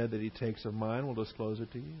 Therefore I said that He takes of mine, will disclose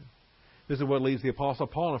it to you. This is what leads the Apostle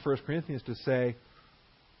Paul in 1 Corinthians to say,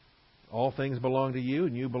 all things belong to you,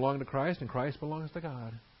 and you belong to Christ, and Christ belongs to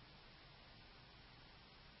God.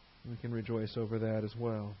 We can rejoice over that as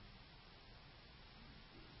well.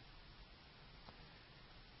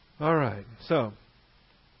 All right, so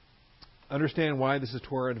understand why this is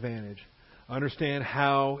to our advantage. Understand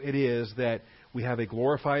how it is that we have a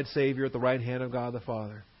glorified Savior at the right hand of God the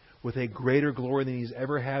Father with a greater glory than He's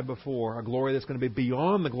ever had before, a glory that's going to be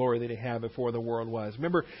beyond the glory that He had before the world was.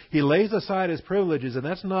 Remember, He lays aside His privileges, and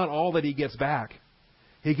that's not all that He gets back.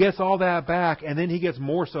 He gets all that back, and then He gets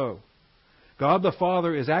more so. God the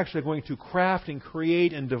Father is actually going to craft and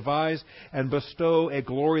create and devise and bestow a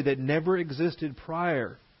glory that never existed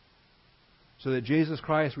prior, so that Jesus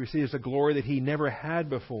Christ receives a glory that He never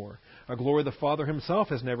had before, a glory the Father Himself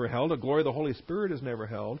has never held, a glory the Holy Spirit has never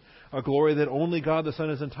held, a glory that only God the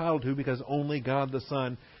Son is entitled to because only God the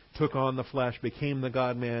Son took on the flesh, became the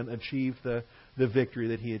God-man, achieved the victory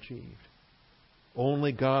that He achieved.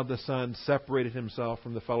 Only God the Son separated Himself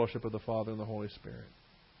from the fellowship of the Father and the Holy Spirit.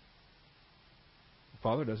 The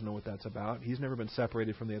Father doesn't know what that's about. He's never been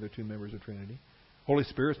separated from the other two members of Trinity. Holy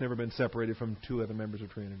Spirit's never been separated from two other members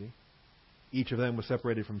of Trinity. Each of them was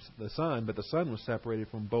separated from the Son, but the Son was separated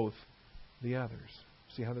from both the others.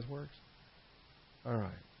 See how this works? All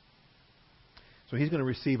right. So He's going to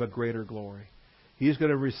receive a greater glory. He's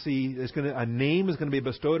going to receive, a name is going to be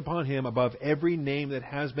bestowed upon Him above every name that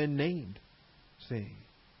has been named. See?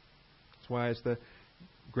 That's why it's the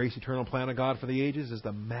grace eternal plan of God for the ages is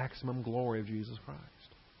the maximum glory of Jesus Christ.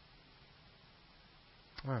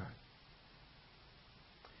 All right.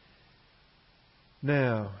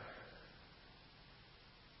 Now,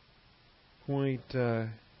 point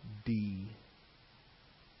D.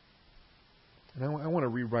 And I want to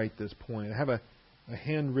rewrite this point. I have a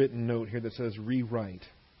handwritten note here that says rewrite.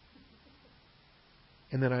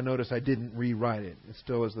 And then I notice I didn't rewrite it. It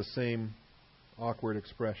still is the same awkward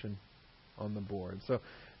expression on the board. So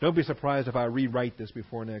don't be surprised if I rewrite this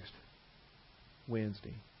before next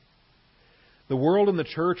Wednesday. The world and the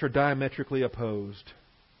church are diametrically opposed.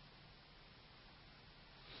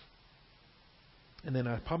 And then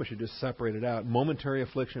I probably should just separate it out. Momentary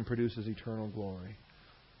affliction produces eternal glory.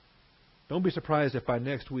 Don't be surprised if by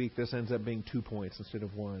next week this ends up being 2 points instead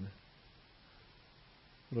of 1.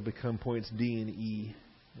 It'll become points D and E.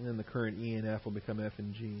 And then the current E and F will become F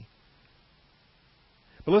and G.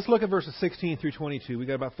 But let's look at verses 16 through 22. We've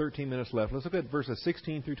got about 13 minutes left. Let's look at verses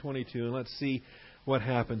 16 through 22 and let's see what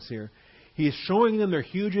happens here. He is showing them their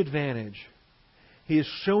huge advantage. He is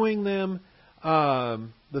showing them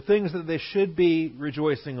the things that they should be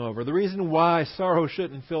rejoicing over. The reason why sorrow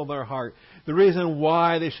shouldn't fill their heart. The reason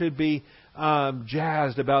why they should be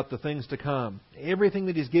jazzed about the things to come. Everything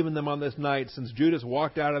that He's given them on this night since Judas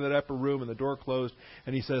walked out of that upper room and the door closed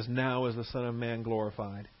and He says, now is the Son of Man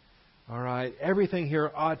glorified. All right? Everything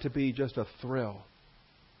here ought to be just a thrill.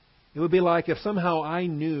 It would be like if somehow I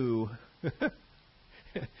knew...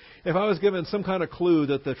 If I was given some kind of clue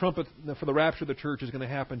that the trumpet for the rapture of the church is going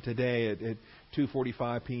to happen today at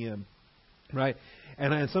 2:45 p.m., right?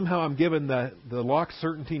 And somehow I'm given the lock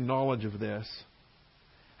certainty knowledge of this,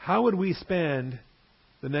 how would we spend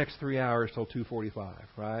the next 3 hours till 2:45,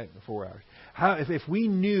 right? 4 hours. If we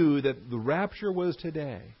knew that the rapture was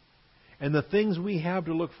today, and the things we have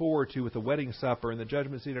to look forward to with the wedding supper and the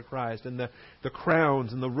judgment seat of Christ and the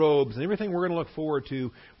crowns and the robes and everything we're going to look forward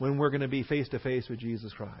to when we're going to be face to face with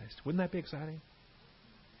Jesus Christ. Wouldn't that be exciting?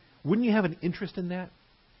 Wouldn't you have an interest in that?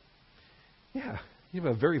 Yeah, you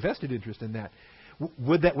have a very vested interest in that.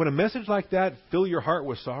 Would a message like that fill your heart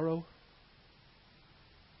with sorrow?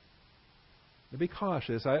 Be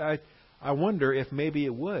cautious. I wonder if maybe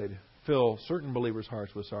it would fill certain believers'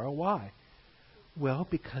 hearts with sorrow. Why? Well,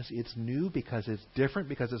 because it's new, because it's different,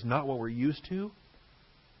 because it's not what we're used to.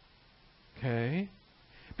 Okay?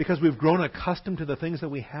 Because we've grown accustomed to the things that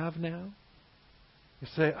we have now. You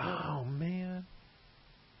say, oh man,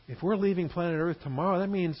 if we're leaving planet Earth tomorrow, that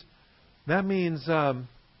means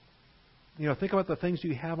think about the things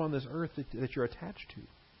you have on this earth that you're attached to.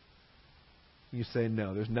 You say,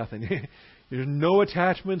 no, there's nothing. There's no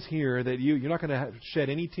attachments here that you're not going to shed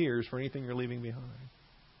any tears for anything you're leaving behind.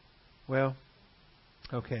 Well,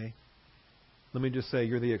 okay, let me just say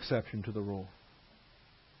you're the exception to the rule.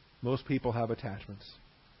 Most people have attachments.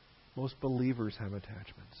 Most believers have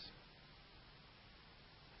attachments.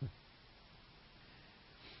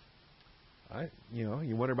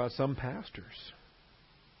 You wonder about some pastors.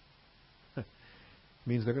 It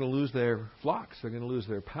means they're going to lose their flocks. They're going to lose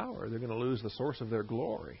their power. They're going to lose the source of their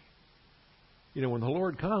glory. When the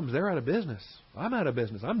Lord comes, they're out of business. I'm out of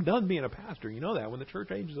business. I'm done being a pastor. You know that when the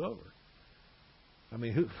church age is over. I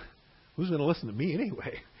mean, who's going to listen to me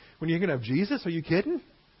anyway? When you're going to have Jesus? Are you kidding?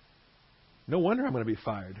 No wonder I'm going to be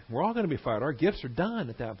fired. We're all going to be fired. Our gifts are done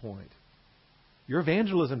at that point. Your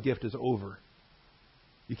evangelism gift is over.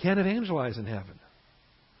 You can't evangelize in heaven.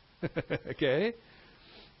 Okay?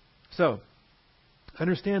 So,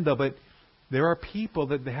 understand though, but there are people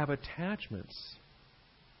that they have attachments.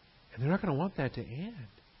 And they're not going to want that to end.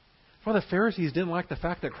 For the Pharisees didn't like the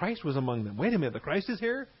fact that Christ was among them. Wait a minute, the Christ is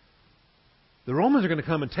here? The Romans are going to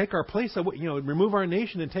come and take our place away, remove our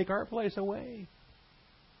nation and take our place away.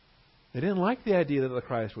 They didn't like the idea that the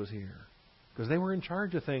Christ was here. Because they were in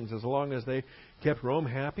charge of things. As long as they kept Rome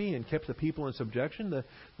happy and kept the people in subjection,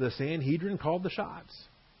 the Sanhedrin called the shots.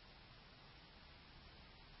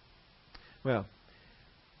 Well,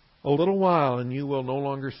 a little while and you will no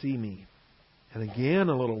longer see me. And again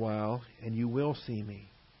a little while and you will see me.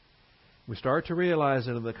 We start to realize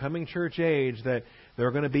that in the coming church age that there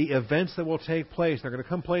are going to be events that will take place. They're going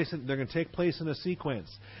to take place in a sequence.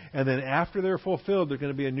 And then after they're fulfilled, there's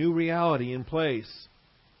going to be a new reality in place.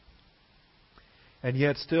 And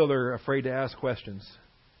yet still they're afraid to ask questions.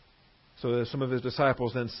 So some of his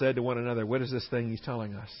disciples then said to one another, what is this thing he's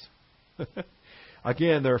telling us?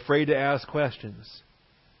 Again, they're afraid to ask questions.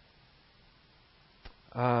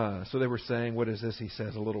 So they were saying, what is this? He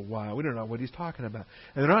says, a little while. We don't know what he's talking about.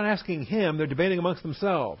 And they're not asking him. They're debating amongst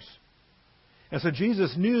themselves. And so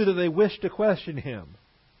Jesus knew that they wished to question him.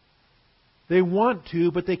 They want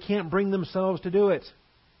to, but they can't bring themselves to do it.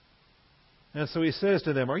 And so he says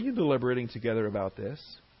to them, are you deliberating together about this?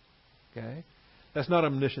 Okay. That's not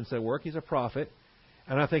omniscience at work. He's a prophet.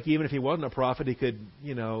 And I think even if he wasn't a prophet, he could,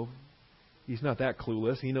 he's not that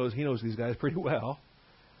clueless. He knows these guys pretty well.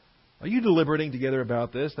 Are you deliberating together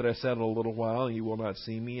about this, that I said a little while and you will not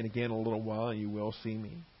see me, and again a little while and you will see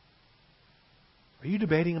me? Are you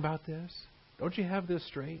debating about this? Don't you have this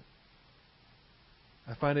straight?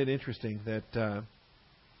 I find it interesting that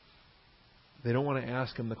they don't want to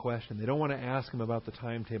ask him the question. They don't want to ask him about the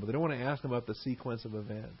timetable. They don't want to ask him about the sequence of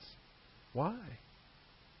events. Why?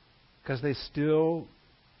 Because they still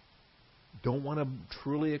don't want to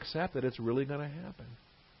truly accept that it's really going to happen.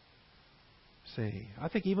 See, I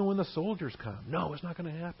think even when the soldiers come, no, it's not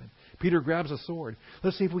going to happen. Peter grabs a sword.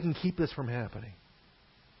 Let's see if we can keep this from happening.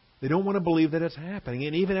 They don't want to believe that it's happening.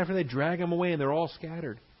 And even after they drag them away and they're all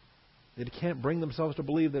scattered, they can't bring themselves to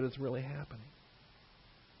believe that it's really happening.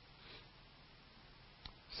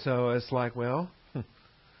 So it's like, well,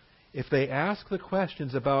 if they ask the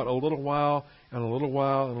questions about a little while and a little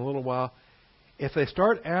while and a little while, if they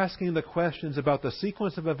start asking the questions about the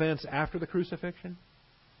sequence of events after the crucifixion,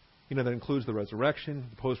 that includes the resurrection,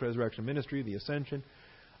 the post-resurrection ministry, the ascension,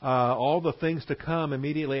 all the things to come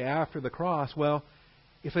immediately after the cross, well,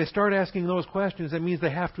 if they start asking those questions, that means they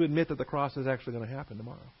have to admit that the cross is actually going to happen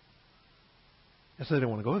tomorrow. And so they don't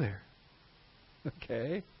want to go there.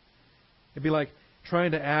 Okay? It'd be like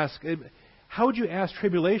trying to ask, how would you ask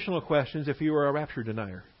tribulational questions if you were a rapture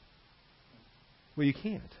denier? Well, you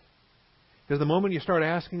can't. Because the moment you start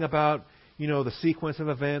asking about, the sequence of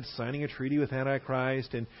events, signing a treaty with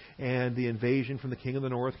Antichrist and the invasion from the king of the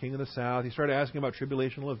north, king of the south, you start asking about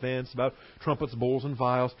tribulational events, about trumpets, bowls, and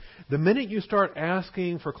vials. The minute you start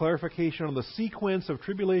asking for clarification on the sequence of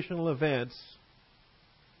tribulational events,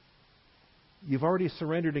 you've already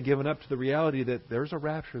surrendered and given up to the reality that there's a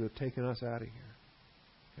rapture that's taken us out of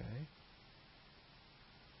here. Okay?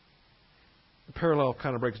 The parallel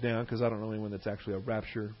kind of breaks down because I don't know anyone that's actually a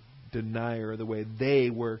rapture denier the way they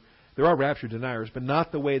were. There are rapture deniers, but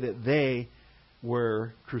not the way that they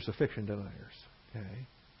were crucifixion deniers. Okay?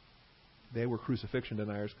 They were crucifixion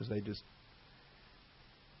deniers because they just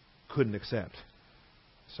couldn't accept.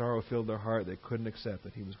 Sorrow filled their heart. They couldn't accept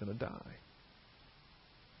that he was going to die.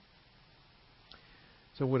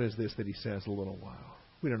 So what is this that he says a little while?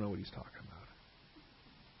 We don't know what he's talking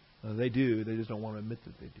about. They do. They just don't want to admit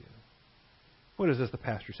that they do. What is this the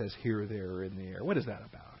pastor says here, there, or in the air? What is that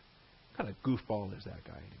about? What kind of goofball is that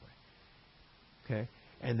guy anyway? Okay,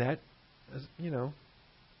 and that,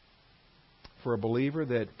 for a believer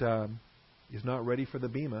that is not ready for the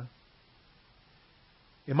bema,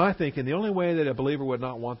 in my thinking, the only way that a believer would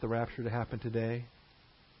not want the rapture to happen today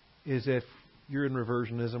is if you're in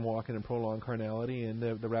reversionism, walking in prolonged carnality, and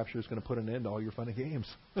the rapture is going to put an end to all your fun and games.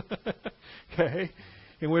 Okay,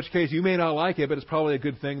 in which case you may not like it, but it's probably a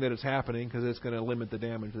good thing that it's happening because it's going to limit the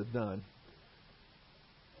damage that's done.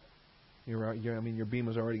 Your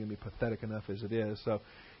bema is already going to be pathetic enough as it is. So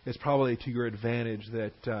it's probably to your advantage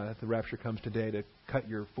that the rapture comes today to cut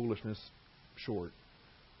your foolishness short.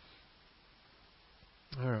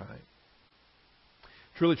 All right.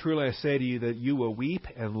 Truly, truly, I say to you that you will weep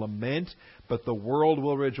and lament, but the world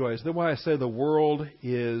will rejoice. That's why I say the world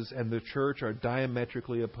is and the church are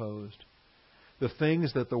diametrically opposed. The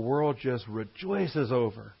things that the world just rejoices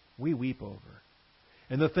over, we weep over.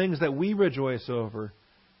 And the things that we rejoice over,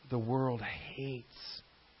 the world hates.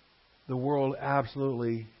 The world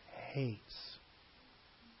absolutely hates.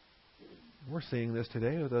 We're seeing this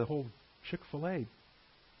today with the whole Chick-fil-A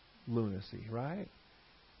lunacy, right?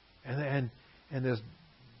 And this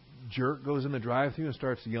jerk goes in the drive-thru and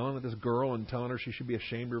starts yelling at this girl and telling her she should be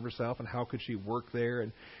ashamed of herself and how could she work there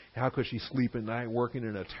and how could she sleep at night working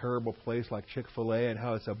in a terrible place like Chick-fil-A and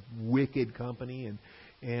how it's a wicked company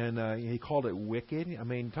and he called it wicked. I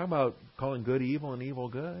mean, talk about calling good evil and evil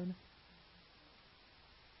good.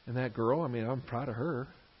 And that girl, I mean, I'm proud of her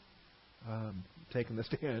taking the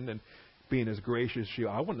stand and being as gracious as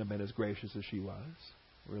I wouldn't have been as gracious as she was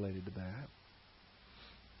related to that.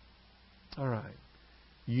 All right.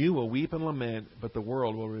 You will weep and lament, but the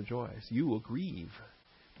world will rejoice. You will grieve.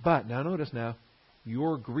 But, now notice now,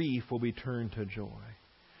 your grief will be turned to joy.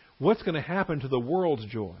 What's going to happen to the world's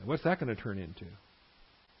joy? What's that going to turn into?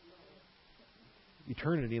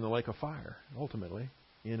 Eternity in the lake of fire, ultimately.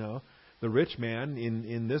 You know, the rich man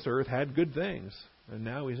in this earth had good things, and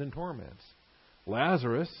now he's in torments.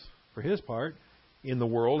 Lazarus, for his part, in the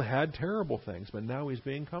world had terrible things, but now he's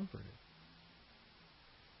being comforted.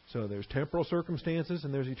 So there's temporal circumstances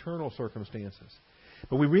and there's eternal circumstances.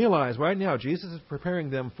 But we realize right now Jesus is preparing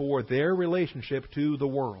them for their relationship to the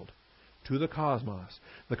world, to the cosmos.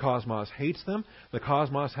 The cosmos hates them. The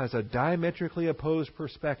cosmos has a diametrically opposed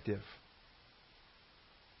perspective.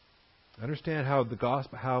 Understand how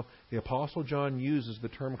the Apostle John uses the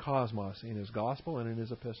term cosmos in his gospel and in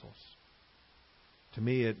his epistles. To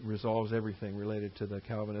me, it resolves everything related to the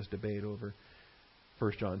Calvinist debate over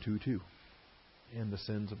 1 John 2:2 and the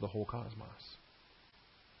sins of the whole cosmos.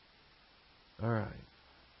 All right.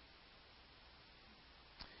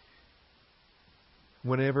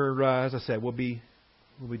 Whenever, as I said, we'll be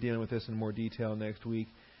dealing with this in more detail next week.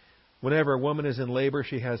 Whenever a woman is in labor,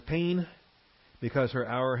 she has pain because her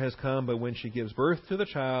hour has come, but when she gives birth to the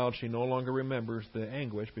child, she no longer remembers the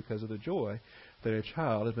anguish because of the joy that a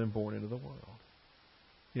child has been born into the world.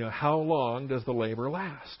 You know, how long does the labor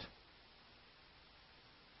last?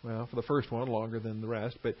 Well, for the first one, longer than the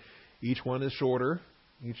rest, but each one is shorter,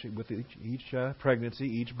 with each pregnancy,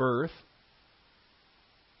 each birth.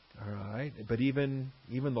 All right, but even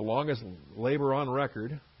the longest labor on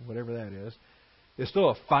record, whatever that is still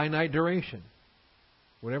a finite duration.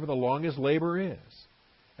 Whatever the longest labor is.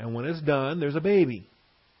 And when it's done, there's a baby.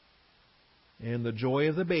 And the joy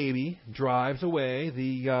of the baby drives away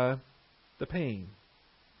the pain.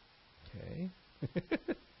 Okay?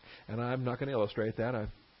 And I'm not going to illustrate that.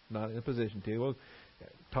 I'm not in a position to. Well,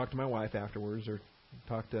 talk to my wife afterwards or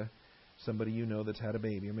talk to somebody you know that's had a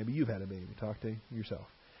baby. Or maybe you've had a baby. Talk to yourself.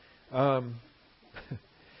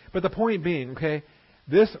 But the point being, okay,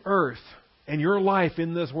 this earth and your life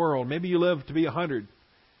in this world, maybe you live to be 100.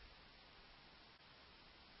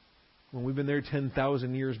 When we've been there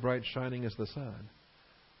 10,000 years bright shining as the sun,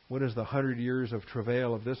 what is the 100 years of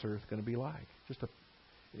travail of this earth going to be like?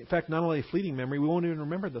 In fact, not only a fleeting memory, we won't even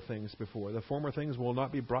remember the things before. The former things will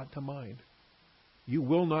not be brought to mind. You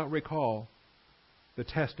will not recall the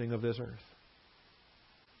testing of this earth.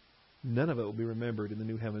 None of it will be remembered in the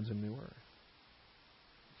new heavens and new earth.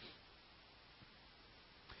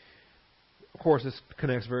 Of course, this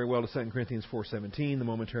connects very well to 2 Corinthians 4:17. The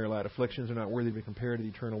momentary light afflictions are not worthy to be compared to the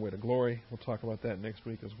eternal weight of glory. We'll talk about that next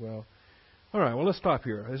week as well. All right, well, let's stop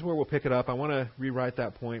here. This is where we'll pick it up. I want to rewrite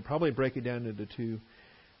that point, probably break it down into two.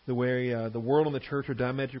 The way the world and the church are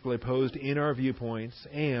diametrically opposed in our viewpoints,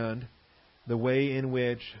 and the way in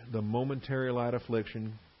which the momentary light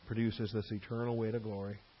affliction produces this eternal weight of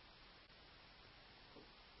glory.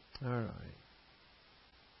 All right.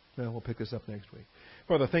 Well, we'll pick this up next week.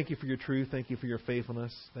 Father, thank you for your truth. Thank you for your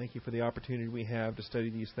faithfulness. Thank you for the opportunity we have to study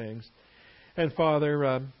these things. And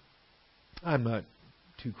Father, I'm not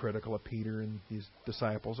too critical of Peter and these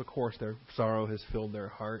disciples. Of course, their sorrow has filled their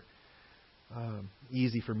heart.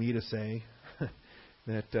 Easy for me to say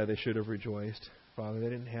that they should have rejoiced. Father, they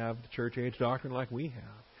didn't have the church age doctrine like we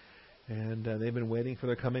have. And they've been waiting for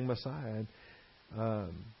their coming Messiah.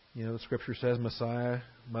 And, the Scripture says Messiah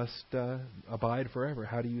must abide forever.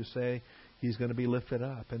 How do you say He's going to be lifted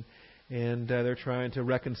up? And they're trying to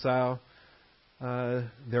reconcile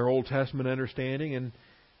their Old Testament understanding, and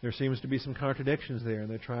there seems to be some contradictions there, and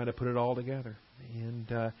they're trying to put it all together.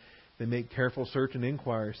 And they make careful search and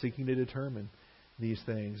inquiry, seeking to determine these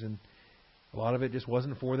things. And a lot of it just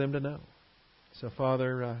wasn't for them to know. So,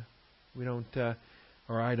 Father, we don't,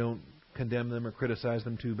 or I don't condemn them or criticize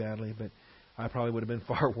them too badly, but I probably would have been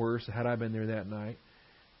far worse had I been there that night,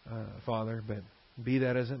 Father. But be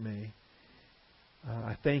that as it may,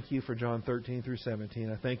 I thank you for John 13 through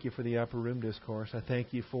 17. I thank you for the upper room discourse. I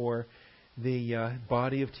thank you for the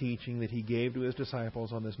body of teaching that He gave to His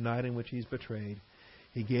disciples on this night in which He's betrayed.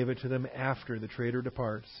 He gave it to them after the traitor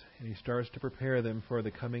departs, and He starts to prepare them for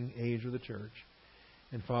the coming age of the church.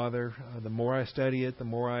 And Father, the more I study it, the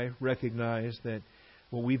more I recognize that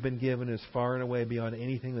what we've been given is far and away beyond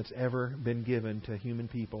anything that's ever been given to human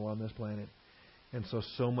people on this planet. And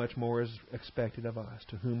so much more is expected of us.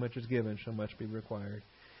 To whom much is given shall much be required.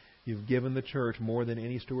 You've given the church more than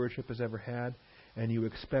any stewardship has ever had, and you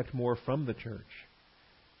expect more from the church.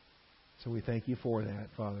 So we thank You for that,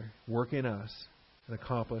 Father. Work in us and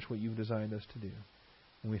accomplish what You've designed us to do.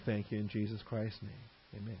 And we thank You in Jesus Christ's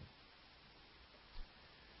name. Amen.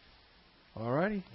 All righty.